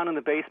I found in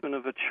the basement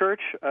of a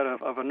church,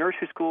 of a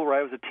nursery school where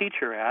I was a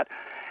teacher at.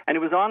 And it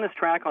was on this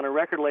track on a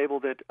record label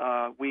that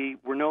we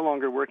were no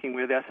longer working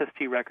with,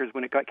 SST Records,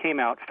 when it came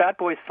out.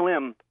 Fatboy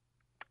Slim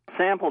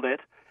sampled it.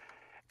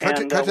 Cut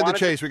to the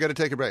chase. We got to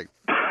take a break.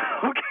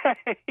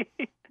 Okay.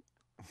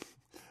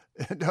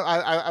 No,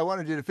 I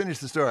wanted you to finish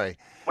the story.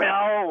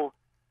 Well...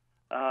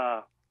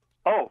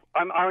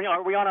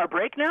 are we on our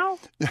break now?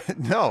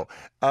 No,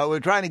 we're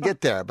trying to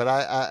get there, but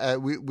I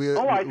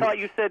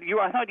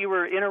thought you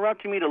were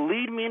interrupting me to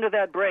lead me into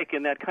that break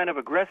in that kind of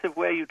aggressive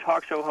way you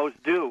talk show hosts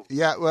do.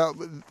 Yeah, well,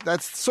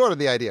 that's sort of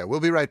the idea. We'll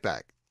be right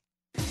back.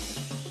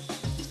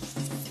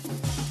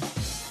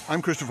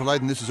 I'm Christopher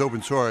Lydon. This is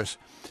Open Source.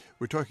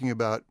 We're talking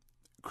about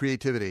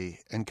creativity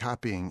and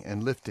copying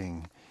and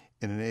lifting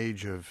in an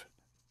age of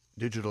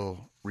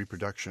digital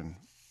reproduction,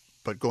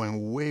 but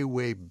going way,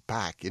 way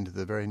back into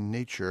the very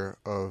nature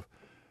of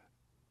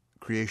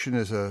creation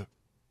as a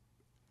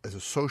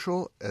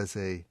social, as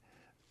a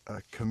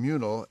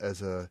communal,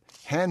 as a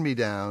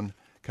hand-me-down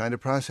kind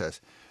of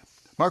process.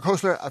 Mark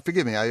Hostler,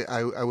 forgive me,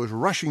 I was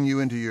rushing you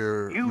into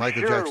your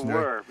Michael Jackson. You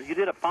sure were. You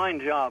did a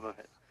fine job of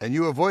it. And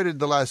you avoided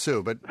the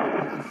lasso, but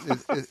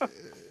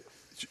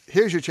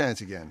here's your chance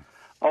again.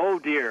 Oh,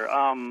 dear.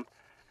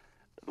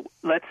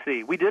 Let's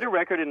see. We did a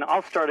record, and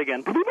I'll start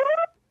again.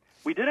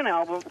 We did an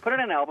album, put out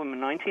an album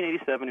in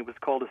 1987. It was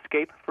called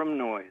Escape from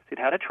Noise. It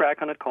had a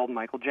track on it called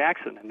Michael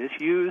Jackson, and this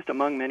used,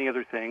 among many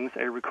other things,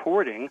 a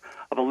recording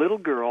of a little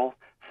girl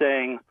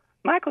saying,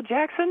 "Michael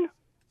Jackson,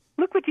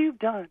 look what you've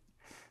done."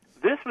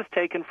 This was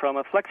taken from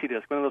a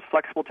flexi-disc, one of those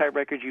flexible type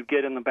records you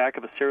get in the back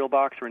of a cereal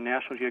box or in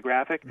National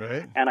Geographic.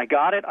 Right. And I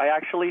got it. I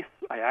actually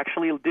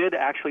did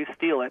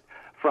steal it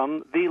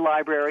from the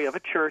library of a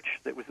church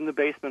that was in the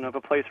basement of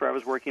a place where I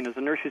was working as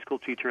a nursery school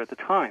teacher at the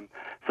time.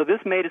 So this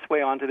made its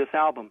way onto this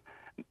album.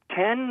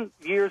 10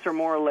 years or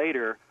more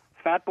later,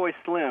 Fatboy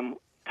Slim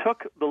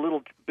took the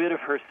little bit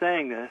of her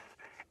saying this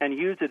and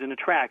used it in a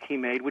track he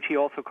made, which he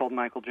also called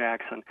Michael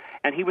Jackson.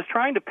 And he was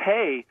trying to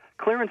pay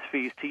clearance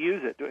fees to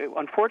use it.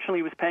 Unfortunately,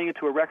 he was paying it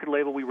to a record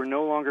label we were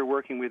no longer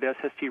working with,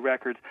 SST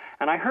Records.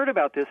 And I heard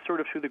about this sort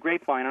of through the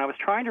grapevine, and I was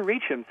trying to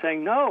reach him,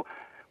 saying, "No,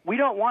 we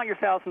don't want your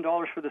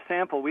 $1,000 for the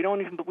sample. We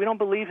don't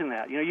believe in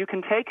that. You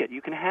can take it.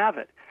 You can have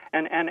it.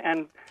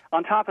 And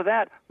on top of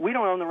that, we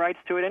don't own the rights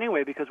to it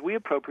anyway because we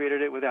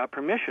appropriated it without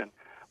permission."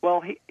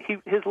 Well,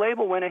 his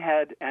label went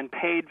ahead and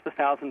paid the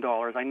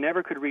 $1,000. I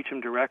never could reach him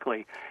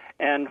directly.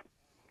 And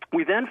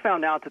we then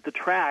found out that the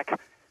track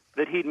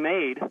that he'd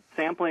made,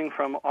 sampling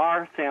from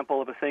our sample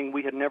of a thing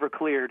we had never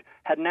cleared,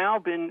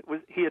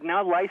 he had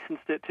now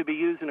licensed it to be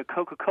used in a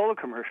Coca-Cola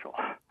commercial.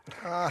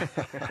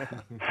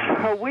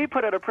 So we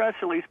put out a press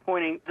release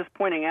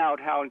pointing out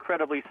how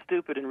incredibly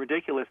stupid and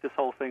ridiculous this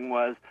whole thing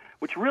was,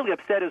 which really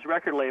upset his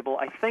record label,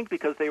 I think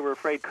because they were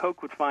afraid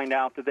Coke would find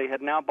out that they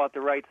had now bought the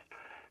rights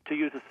to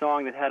use a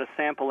song that had a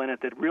sample in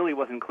it that really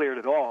wasn't cleared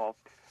at all.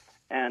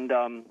 And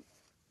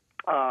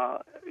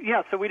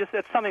so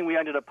it's something we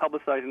ended up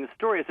publicizing. The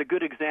story is a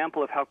good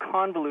example of how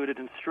convoluted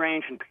and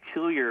strange and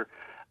peculiar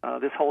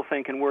this whole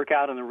thing can work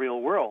out in the real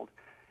world,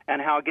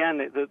 and how, again,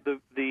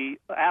 the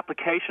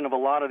application of a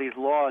lot of these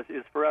laws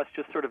is, for us,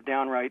 just sort of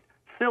downright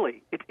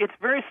silly. It's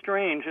very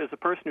strange as a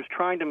person who's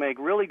trying to make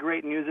really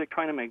great music,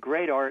 trying to make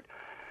great art,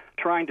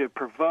 trying to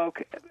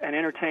provoke and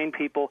entertain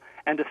people,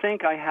 and to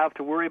think I have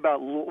to worry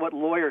about what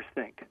lawyers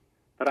think.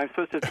 That I'm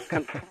supposed to,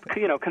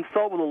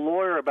 consult with a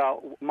lawyer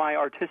about my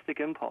artistic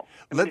impulse.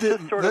 Let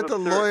the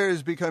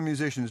lawyers become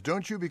musicians.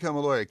 Don't you become a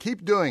lawyer.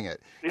 Keep doing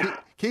it. Yeah.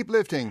 Keep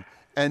lifting.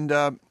 And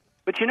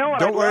but you know what?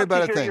 Don't worry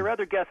about to a thing. Your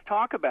other guests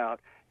talk about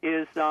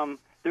is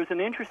there's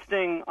an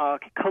interesting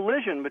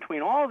collision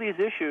between all of these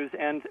issues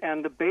and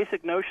the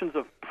basic notions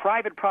of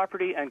private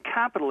property and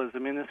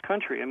capitalism in this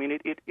country. I mean,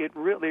 they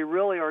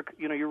really are.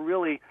 You're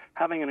really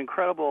having an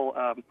incredible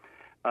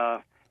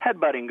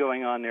headbutting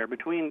going on there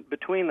between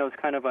those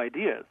kind of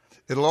ideas.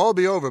 It'll all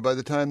be over by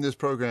the time this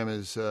program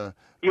is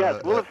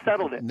yes, we'll have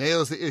settled it.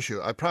 Nails the issue,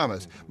 I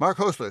promise. Mark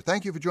Hostler,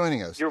 thank you for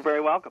joining us. You're very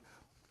welcome.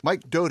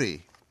 Mike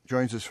Doty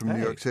joins us from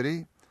New York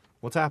City.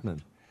 What's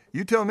happening?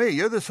 You tell me.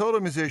 You're the solo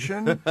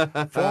musician,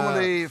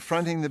 formerly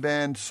fronting the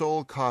band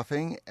Soul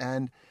Coughing,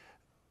 and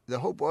the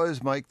hope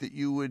was, Mike, that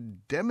you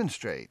would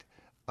demonstrate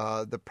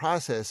the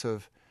process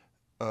of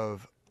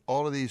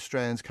all of these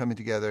strands coming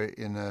together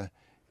in the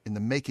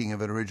making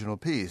of an original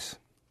piece.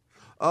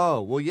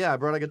 Oh, well, yeah, I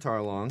brought a guitar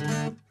along,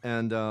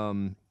 and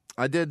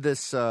I did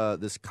this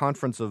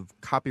conference of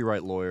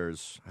copyright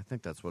lawyers, I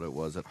think that's what it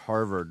was, at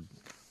Harvard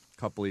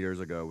a couple of years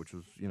ago, which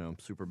was,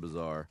 super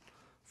bizarre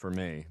for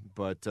me.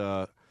 But,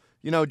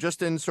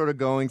 just in sort of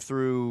going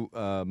through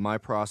my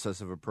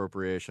process of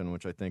appropriation,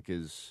 which I think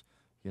is,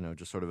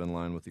 just sort of in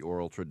line with the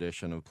oral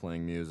tradition of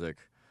playing music,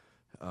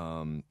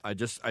 I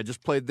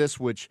just played this,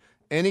 which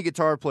any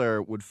guitar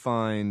player would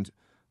find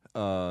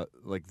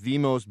like the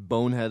most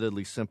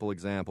boneheadedly simple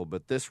example,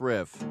 but this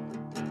riff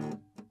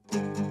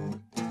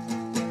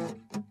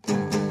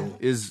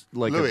is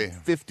like Louis.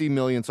 50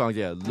 million songs.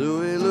 Yeah,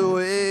 Louis,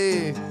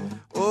 Louis,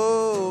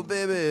 oh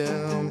baby,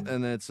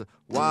 and it's a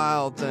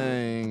wild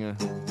thing.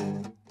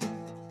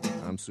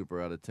 I'm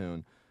super out of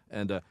tune.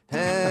 And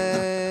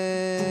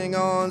hang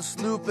on,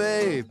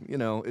 Sloopy.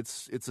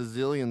 It's a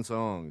zillion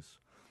songs.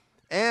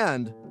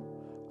 And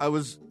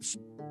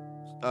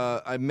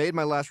I made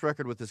my last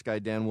record with this guy,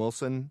 Dan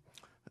Wilson,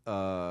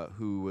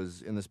 who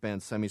was in this band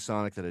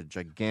Semisonic that had a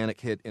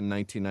gigantic hit in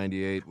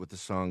 1998 with the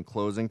song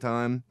Closing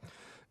Time.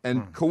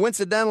 And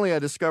coincidentally, I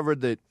discovered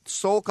that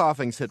Soul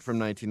Coughing's hit from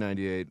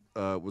 1998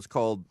 was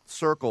called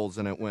Circles,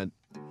 and it went,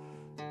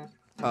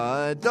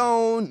 I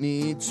don't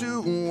need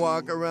to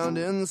walk around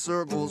in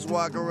circles.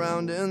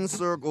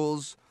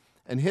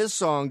 And his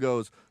song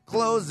goes,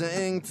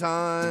 Closing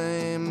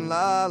Time,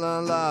 la la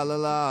la la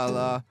la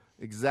la.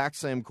 Exact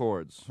same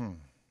chords.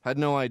 Had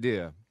no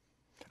idea.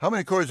 How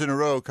many chords in a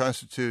row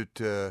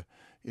constitute, a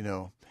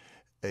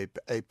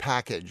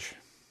package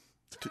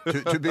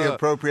to be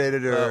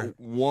appropriated? Or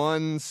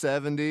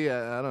 170.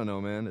 I don't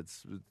know, man.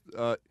 It's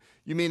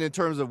you mean in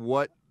terms of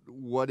what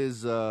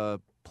is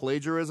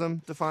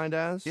plagiarism defined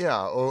as?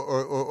 Yeah,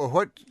 or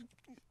what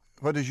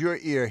does your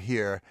ear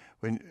hear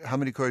when? How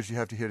many chords do you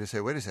have to hear to say,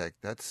 wait a sec,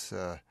 that's.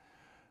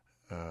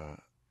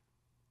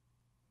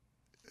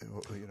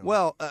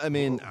 Well, I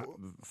mean,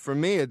 for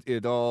me,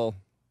 it all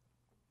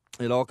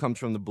comes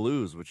from the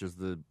blues, which is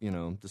the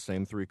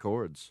same three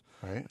chords.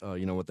 Right.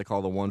 What they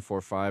call the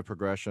 1-4-5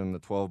 progression, the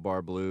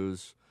 12-bar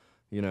blues.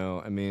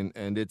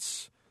 And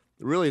it's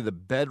really the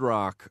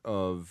bedrock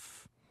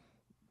of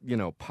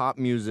pop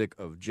music,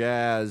 of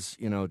jazz.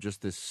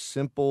 Just this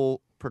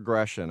simple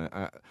progression.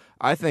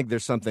 I think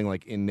there's something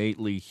like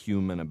innately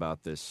human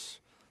about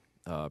this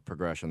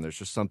progression. There's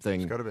just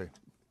something. It's got to be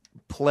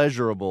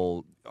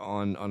pleasurable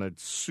on a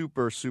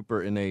super,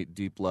 super innate,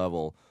 deep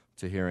level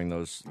to hearing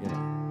those.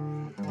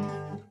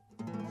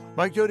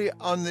 Mike Doty,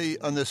 on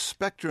the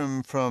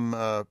spectrum from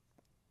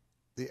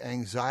the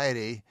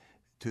anxiety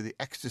to the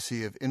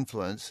ecstasy of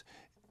influence,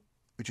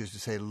 which is to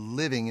say,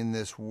 living in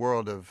this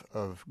world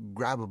of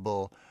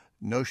grabbable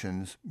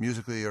notions,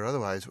 musically or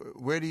otherwise,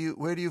 where do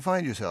you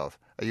find yourself?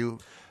 Are you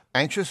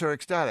anxious or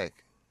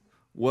ecstatic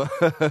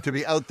to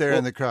be out there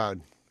in the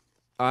crowd?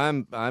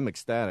 I'm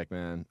ecstatic,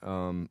 man.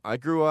 I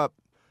grew up.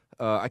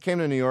 I came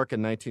to New York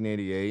in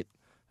 1988.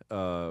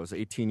 I was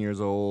 18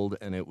 years old,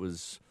 and it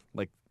was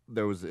like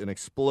there was an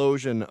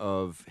explosion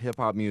of hip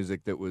hop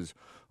music that was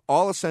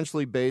all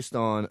essentially based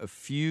on a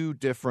few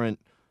different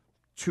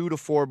 2 to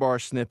 4 bar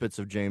snippets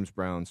of James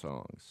Brown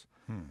songs.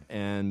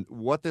 And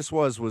what this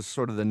was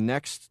sort of the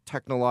next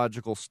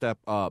technological step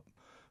up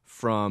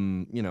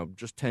from,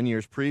 just 10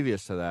 years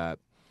previous to that,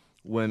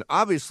 when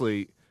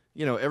obviously,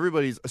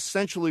 everybody's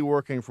essentially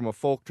working from a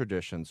folk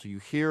tradition. So you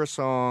hear a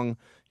song,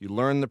 you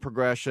learn the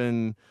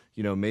progression,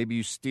 maybe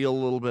you steal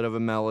a little bit of a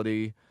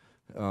melody.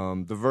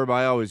 The verb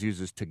I always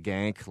use is to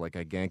gank, like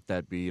I ganked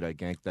that beat, I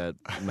ganked that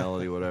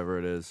melody, whatever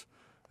it is.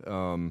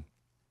 Whereas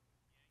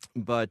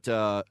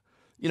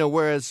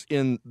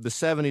in the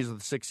 70s or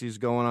the 60s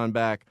going on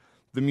back,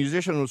 the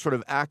musician would sort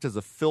of act as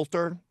a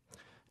filter.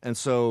 And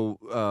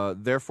so,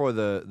 therefore,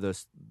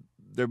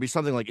 there'd be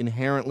something like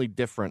inherently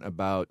different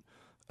about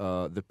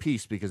the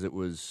piece because it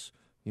was,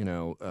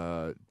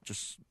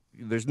 just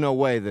there's no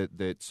way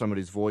that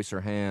somebody's voice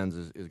or hands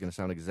is going to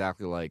sound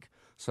exactly like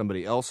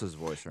somebody else's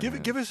voice or hands.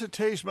 Give us a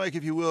taste, Mike,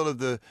 if you will, of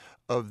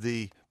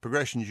the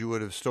progressions you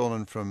would have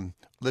stolen from,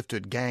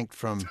 lifted, ganked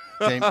from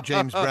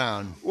James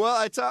Brown. Well,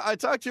 I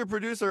talked to your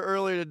producer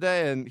earlier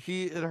today, and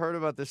he had heard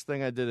about this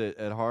thing I did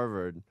at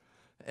Harvard,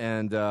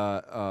 and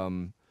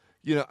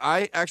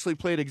I actually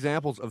played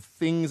examples of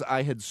things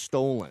I had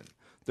stolen.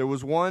 There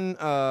was one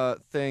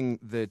thing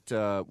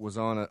that was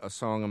on a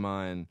song of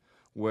mine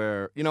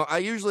where,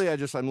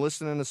 I'm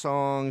listening to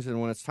songs,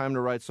 and when it's time to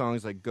write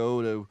songs, I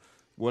go to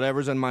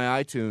whatever's in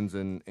my iTunes,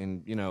 and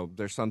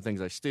there's some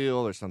things I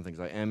steal, there's some things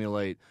I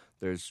emulate,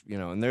 there's,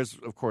 and there's,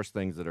 of course,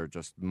 things that are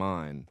just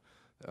mine,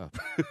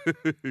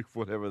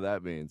 whatever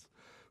that means.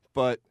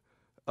 But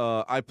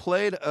I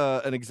played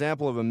an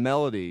example of a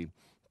melody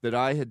that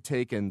I had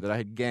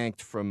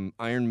ganked from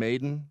Iron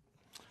Maiden,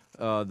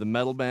 the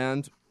metal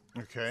band,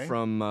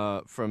 from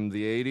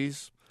the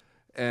 80s,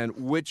 and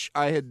which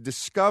I had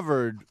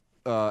discovered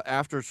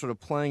after sort of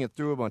playing it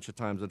through a bunch of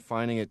times and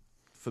finding it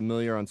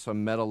familiar on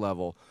some meta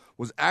level,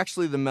 was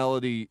actually the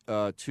melody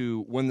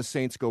to "When the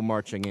Saints Go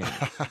Marching In."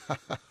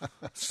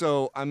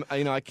 So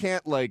I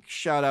can't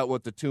shout out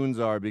what the tunes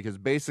are because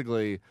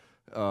basically,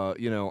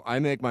 I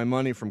make my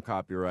money from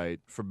copyright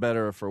for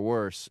better or for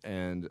worse,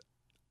 and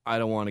I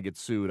don't want to get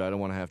sued. I don't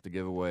want to have to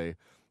give away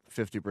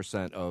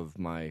 50% of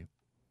my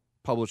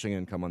publishing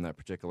income on that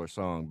particular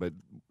song. But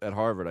at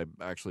Harvard, I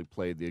actually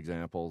played the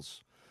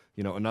examples.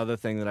 Another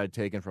thing that I'd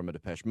taken from a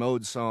Depeche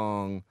Mode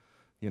song,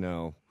 I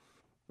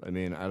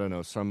don't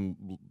know,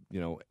 some,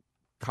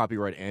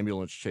 copyright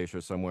ambulance chaser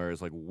somewhere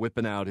is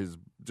whipping out his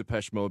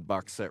Depeche Mode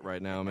box set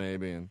right now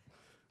maybe and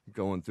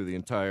going through the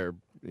entire,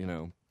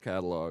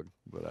 catalog,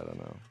 but I don't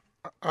know.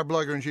 Our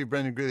blogger-in-chief,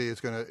 Brendan Greeley,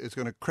 is going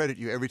to credit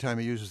you every time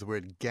he uses the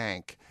word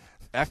gank.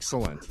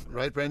 Excellent.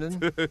 Right, Brendan?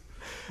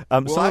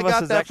 Well, I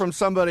got that from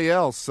somebody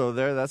else, so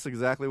that's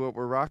exactly what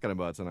we're rocking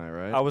about tonight,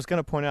 right? I was going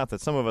to point out that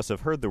some of us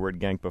have heard the word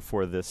gank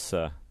before this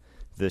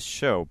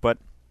show, but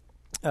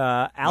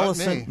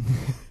Allison...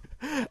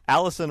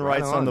 Allison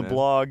writes on the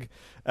blog,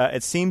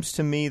 it seems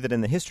to me that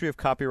in the history of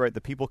copyright, the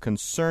people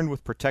concerned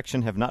with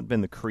protection have not been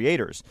the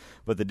creators,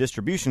 but the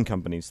distribution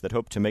companies that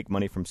hope to make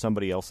money from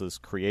somebody else's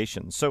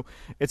creation. So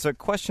it's a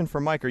question for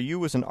Mike. Are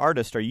you, as an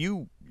artist, are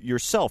you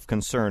yourself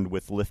concerned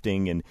with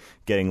lifting and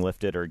getting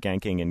lifted or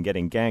ganking and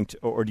getting ganked,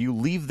 or do you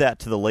leave that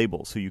to the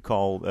labels who you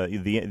call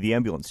the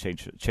ambulance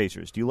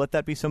chasers? Do you let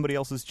that be somebody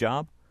else's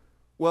job?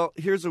 Well,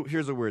 here's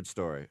a weird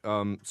story.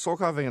 Soul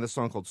Coughing had a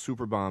song called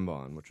Super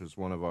Bonbon, which was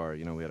one of our,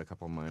 we had a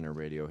couple minor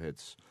radio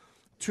hits.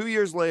 2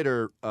 years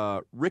later,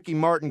 Ricky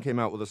Martin came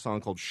out with a song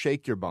called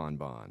Shake Your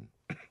Bonbon.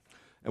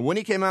 And when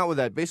he came out with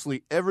that,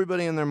 basically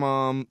everybody and their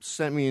mom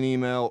sent me an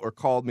email or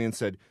called me and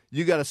said,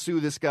 you got to sue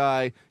this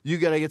guy, you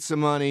got to get some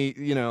money,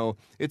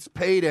 it's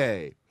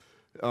payday.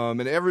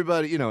 And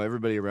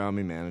everybody around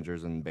me,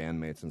 managers and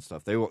bandmates and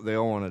stuff, they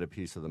all wanted a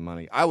piece of the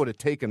money. I would have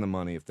taken the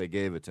money if they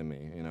gave it to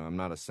me. I'm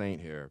not a saint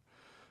here.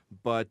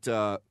 But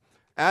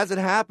as it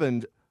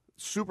happened,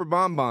 Super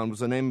Bonbon was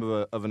the name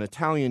of an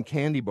Italian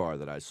candy bar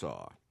that I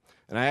saw.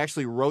 And I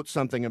actually wrote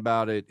something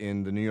about it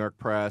in the New York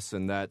press,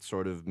 and that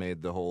sort of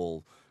made the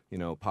whole,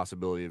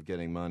 possibility of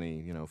getting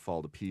money,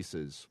 fall to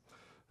pieces.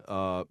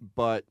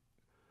 But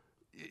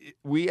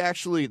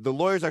the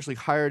lawyers actually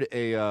hired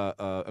a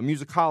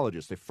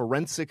musicologist, a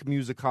forensic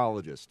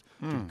musicologist,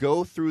 to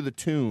go through the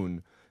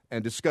tune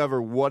and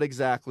discover what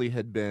exactly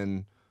had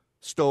been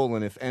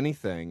stolen, if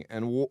anything.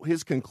 And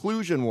his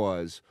conclusion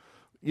was,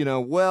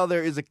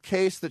 there is a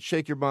case that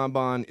Shake Your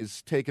Bonbon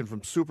is taken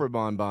from Super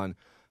Bonbon.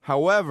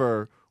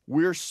 However,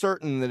 we're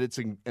certain that it's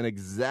an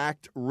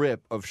exact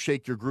rip of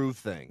Shake Your Groove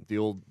Thing, the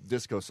old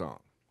disco song.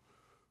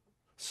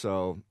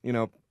 So,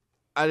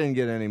 I didn't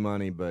get any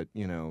money, but,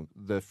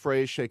 the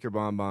phrase Shake Your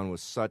Bonbon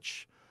was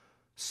such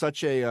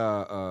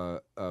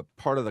a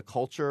part of the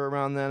culture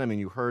around then. I mean,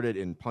 you heard it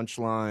in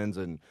punchlines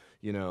and,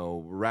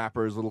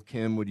 rappers. Little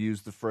Kim would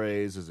use the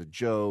phrase as a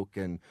joke.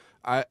 And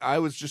I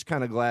was just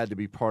kind of glad to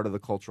be part of the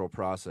cultural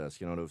process,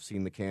 to have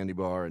seen the candy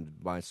bar and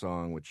my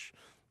song, which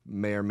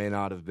may or may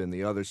not have been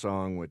the other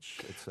song, which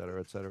et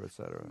cetera, et cetera, et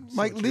cetera.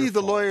 Mike, leave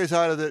the lawyers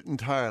out of it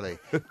entirely.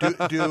 A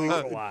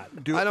lot.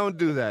 I don't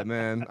do that,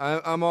 man.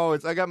 I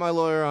got my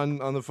lawyer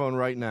on the phone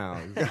right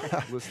now,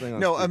 listening on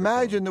No, speakerphone.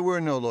 imagine there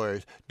were no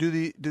lawyers. Do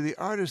the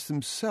artists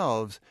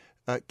themselves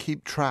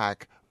keep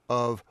track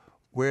of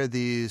where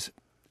these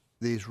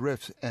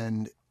riffs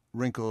and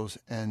wrinkles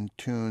and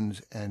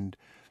tunes and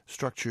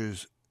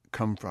structures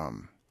come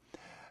from?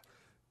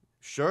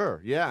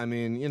 Sure. Yeah. I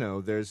mean,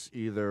 there's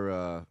either,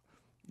 a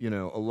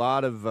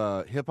lot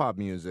of hip-hop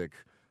music,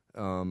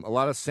 a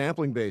lot of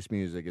sampling-based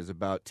music is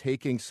about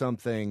taking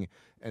something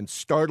and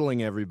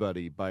startling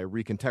everybody by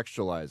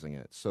recontextualizing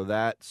it. So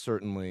that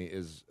certainly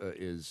is I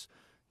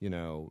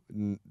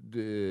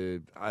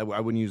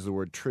wouldn't use the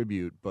word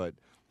tribute, but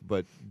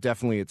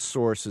definitely its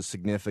source is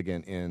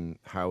significant in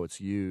how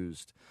it's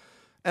used.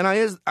 And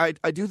I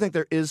do think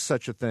there is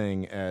such a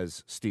thing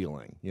as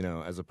stealing,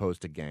 as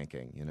opposed to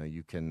ganking.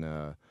 You can,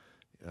 I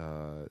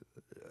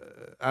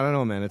don't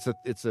know, man.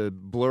 It's a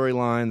blurry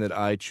line that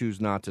I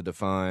choose not to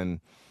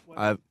define.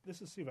 Well,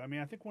 this is Steve. I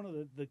mean, I think one of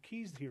the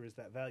keys here is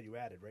that value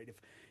added, right?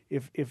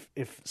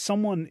 If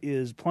someone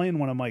is playing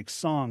one of Mike's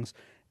songs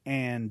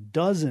and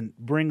doesn't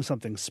bring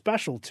something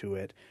special to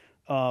it,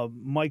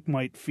 Mike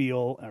might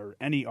feel, or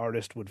any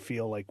artist would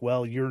feel like,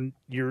 well, you're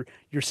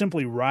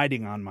simply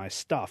riding on my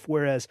stuff.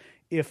 Whereas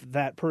if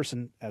that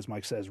person, as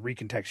Mike says,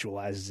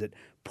 recontextualizes it,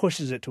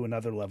 pushes it to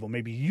another level,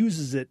 maybe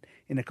uses it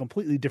in a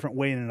completely different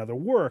way in another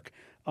work,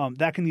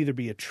 that can either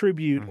be a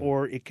tribute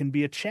or it can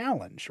be a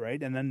challenge,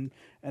 right? And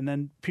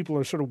then people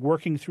are sort of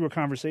working through a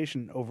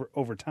conversation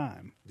over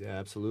time. Yeah,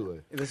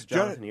 absolutely. This is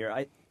Jonathan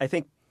here. I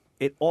think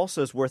it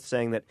also is worth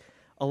saying that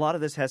a lot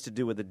of this has to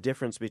do with the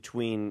difference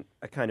between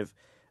a kind of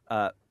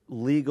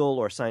legal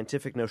or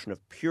scientific notion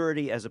of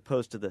purity as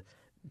opposed to the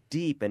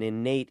deep and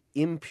innate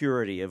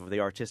impurity of the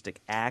artistic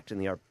act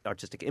and the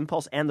artistic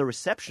impulse and the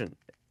reception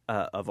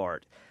of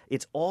art.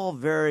 It's all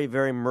very,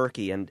 very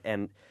murky,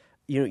 and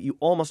you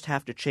almost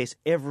have to chase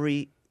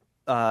every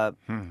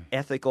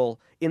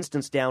ethical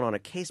instance down on a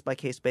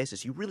case-by-case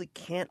basis. You really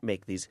can't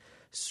make these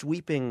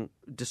sweeping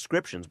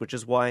descriptions, which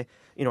is why,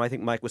 I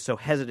think Mike was so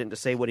hesitant to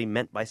say what he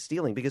meant by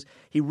stealing, because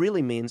he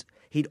really means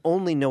he'd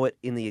only know it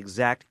in the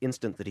exact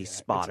instant that he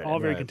spotted it. It's all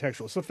very right.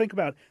 contextual. So think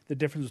about the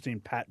difference between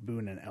Pat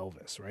Boone and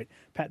Elvis, right?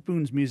 Pat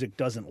Boone's music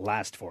doesn't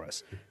last for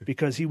us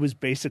because he was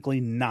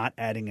basically not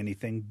adding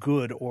anything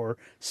good or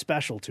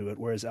special to it,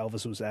 whereas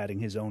Elvis was adding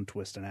his own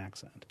twist and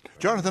accent.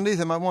 Jonathan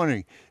Lethem, I'm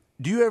wondering,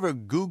 do you ever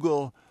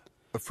Google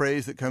a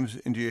phrase that comes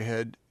into your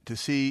head to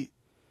see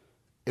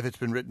if it's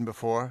been written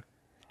before?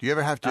 Do you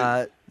ever have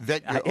to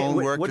vet your own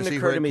work to see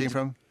where it came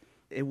from?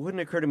 It wouldn't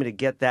occur to me to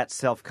get that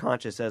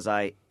self-conscious as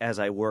I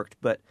worked,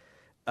 but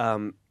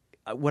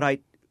what I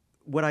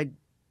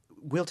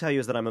will tell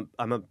you is that I'm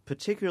a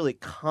particularly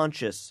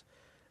consciously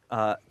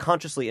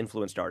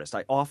influenced artist.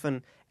 I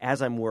often,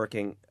 as I'm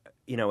working,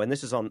 and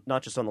this is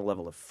not just on the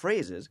level of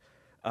phrases,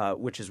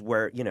 which is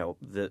where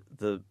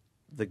the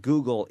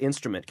Google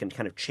instrument can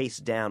kind of chase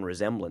down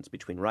resemblance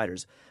between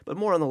writers, but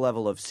more on the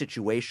level of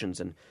situations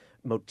and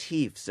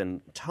motifs and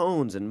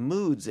tones and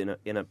moods in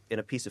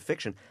a piece of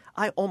fiction.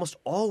 I almost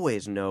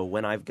always know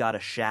when I've got a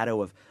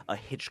shadow of a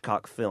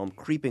Hitchcock film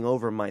creeping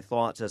over my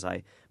thoughts as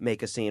I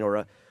make a scene,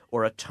 or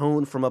a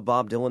tone from a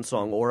Bob Dylan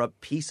song, or a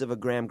piece of a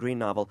Graham Greene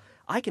novel.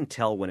 I can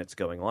tell when it's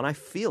going on. I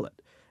feel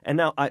it. And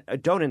now I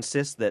don't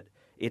insist that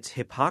it's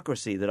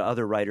hypocrisy that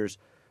other writers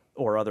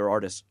or other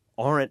artists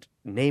aren't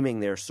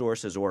naming their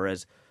sources or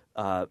as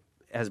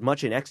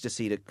much in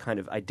ecstasy to kind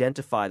of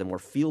identify them or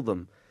feel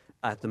them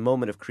at the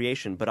moment of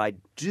creation, but I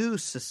do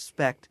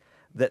suspect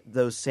that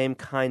those same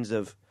kinds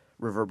of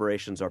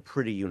reverberations are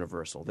pretty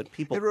universal, that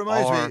people it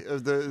reminds are me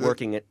of the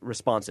working it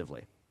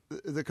responsively.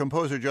 The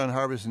composer John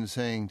Harbison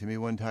saying to me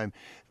one time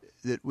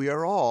that we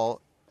are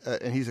all,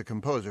 and he's a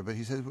composer, but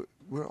he says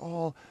we're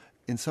all,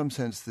 in some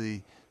sense,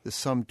 the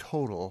sum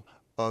total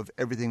of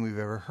everything we've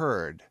ever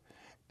heard,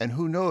 and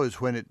who knows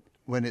when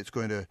it's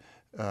going to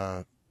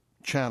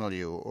channel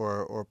you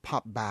or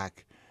pop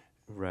back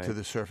to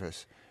the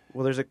surface.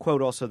 Well, there's a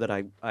quote also that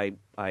I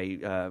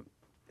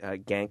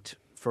ganked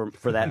for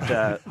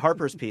that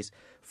Harper's piece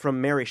from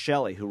Mary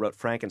Shelley, who wrote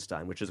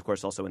Frankenstein, which is, of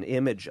course, also an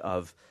image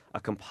of a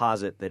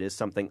composite that is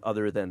something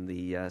other than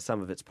the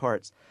sum of its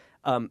parts.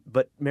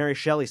 But Mary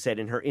Shelley said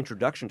in her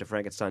introduction to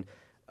Frankenstein,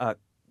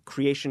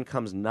 creation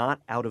comes not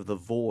out of the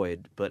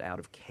void, but out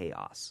of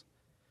chaos.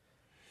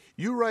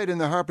 You write in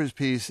the Harper's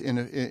piece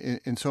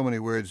in so many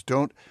words,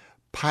 don't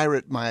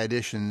pirate my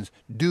editions,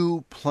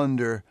 do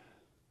plunder.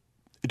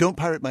 Don't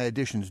pirate my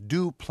editions,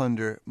 do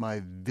plunder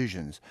my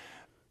visions.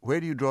 Where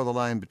do you draw the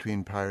line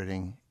between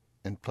pirating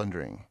and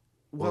plundering?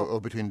 Well, or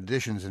between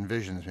editions and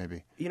visions,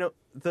 maybe?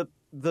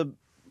 The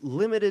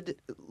limited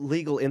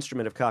legal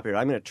instrument of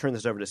copyright, I'm going to turn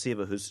this over to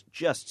Siva, who's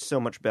just so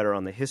much better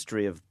on the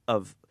history of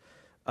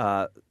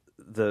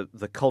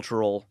the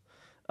cultural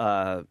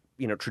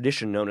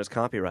tradition known as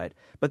copyright.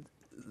 But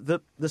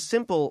the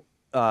simple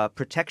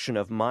protection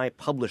of my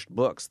published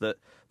books, the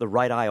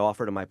right I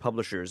offer to my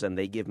publishers and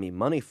they give me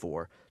money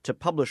for, to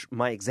publish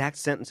my exact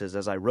sentences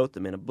as I wrote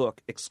them in a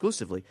book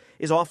exclusively,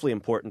 is awfully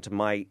important to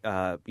my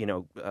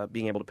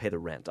being able to pay the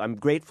rent. I'm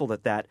grateful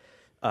that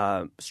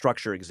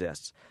structure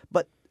exists.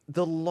 But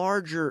the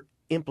larger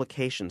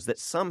implications that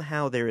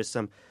somehow there is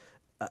some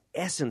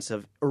essence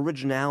of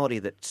originality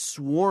that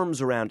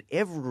swarms around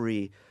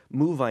every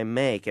move I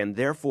make, and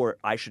therefore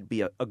I should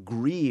be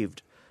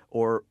aggrieved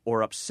or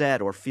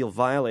upset or feel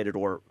violated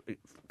or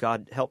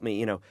God help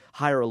me,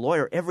 hire a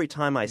lawyer. Every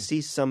time I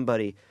see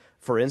somebody,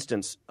 for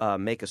instance,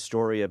 make a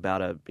story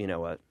about a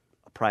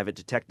private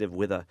detective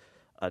with a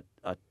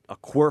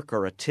quirk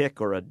or a tick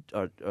or a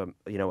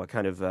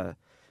kind of a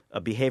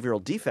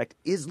behavioral defect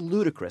is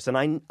ludicrous.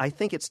 And I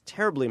think it's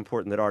terribly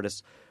important that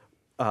artists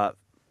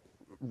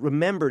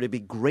remember to be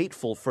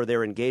grateful for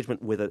their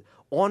engagement with an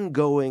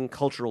ongoing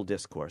cultural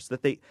discourse,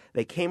 that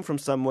they came from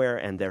somewhere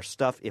and their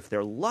stuff, if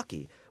they're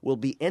lucky, will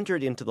be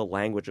entered into the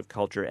language of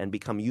culture and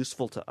become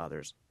useful to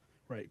others.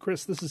 Right.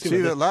 Chris, this is...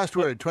 See, the last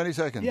word, 20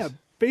 seconds. Yeah,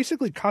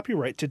 basically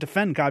copyright, to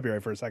defend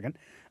copyright for a second,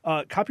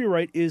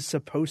 copyright is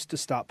supposed to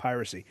stop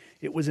piracy.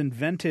 It was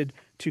invented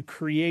to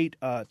create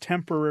a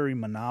temporary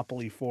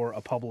monopoly for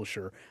a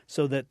publisher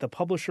so that the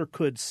publisher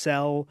could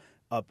sell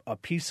a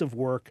piece of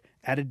work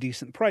at a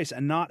decent price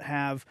and not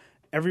have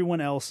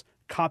everyone else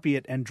copy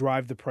it and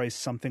drive the price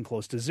something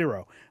close to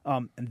zero.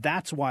 And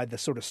that's why the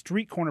sort of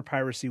street corner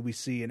piracy we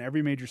see in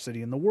every major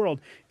city in the world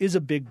is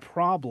a big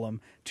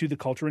problem to the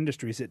culture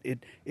industries.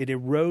 It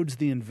erodes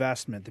the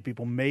investment that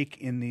people make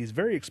in these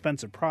very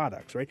expensive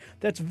products, right?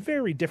 That's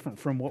very different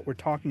from what we're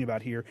talking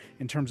about here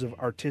in terms of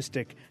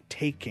artistic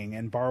taking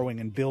and borrowing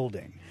and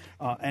building.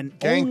 And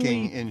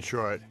Ganking, in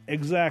short.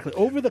 Exactly.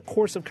 Over the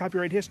course of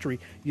copyright history,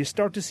 you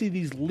start to see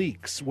these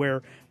leaks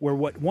where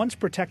what once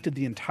protected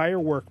the entire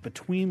work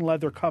between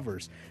leather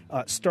covers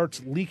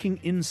starts leaking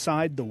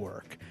inside the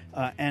work.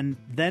 And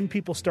then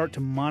people start to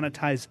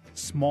monetize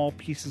small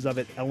pieces of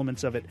it,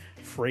 elements of it,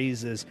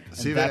 phrases,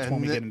 and that's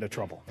when we get into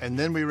trouble. And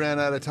then we ran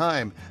out of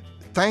time.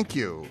 Thank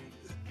you,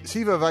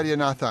 Siva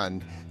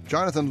Vaidyanathan,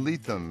 Jonathan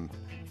Lethem,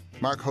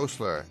 Mark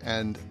Hostler,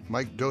 and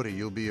Mike Doty.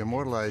 You'll be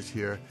immortalized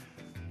here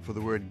for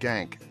the word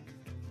gank.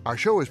 Our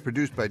show is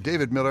produced by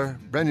David Miller,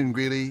 Brendan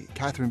Greeley,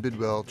 Catherine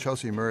Bidwell,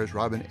 Chelsea Mers,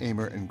 Robin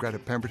Amer, and Greta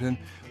Pemberton,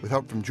 with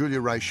help from Julia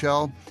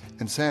Reichel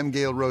and Sam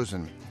Gale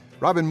Rosen.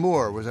 Robin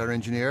Moore was our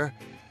engineer.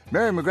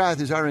 Mary McGrath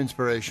is our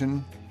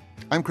inspiration.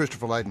 I'm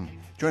Christopher Lydon.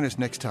 Join us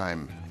next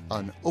time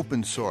on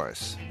Open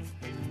Source.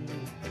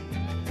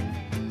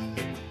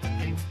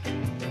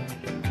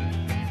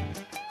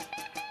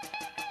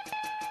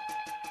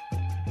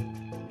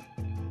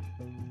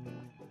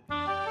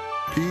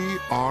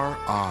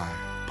 PRI,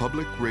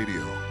 Public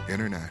Radio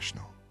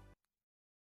International.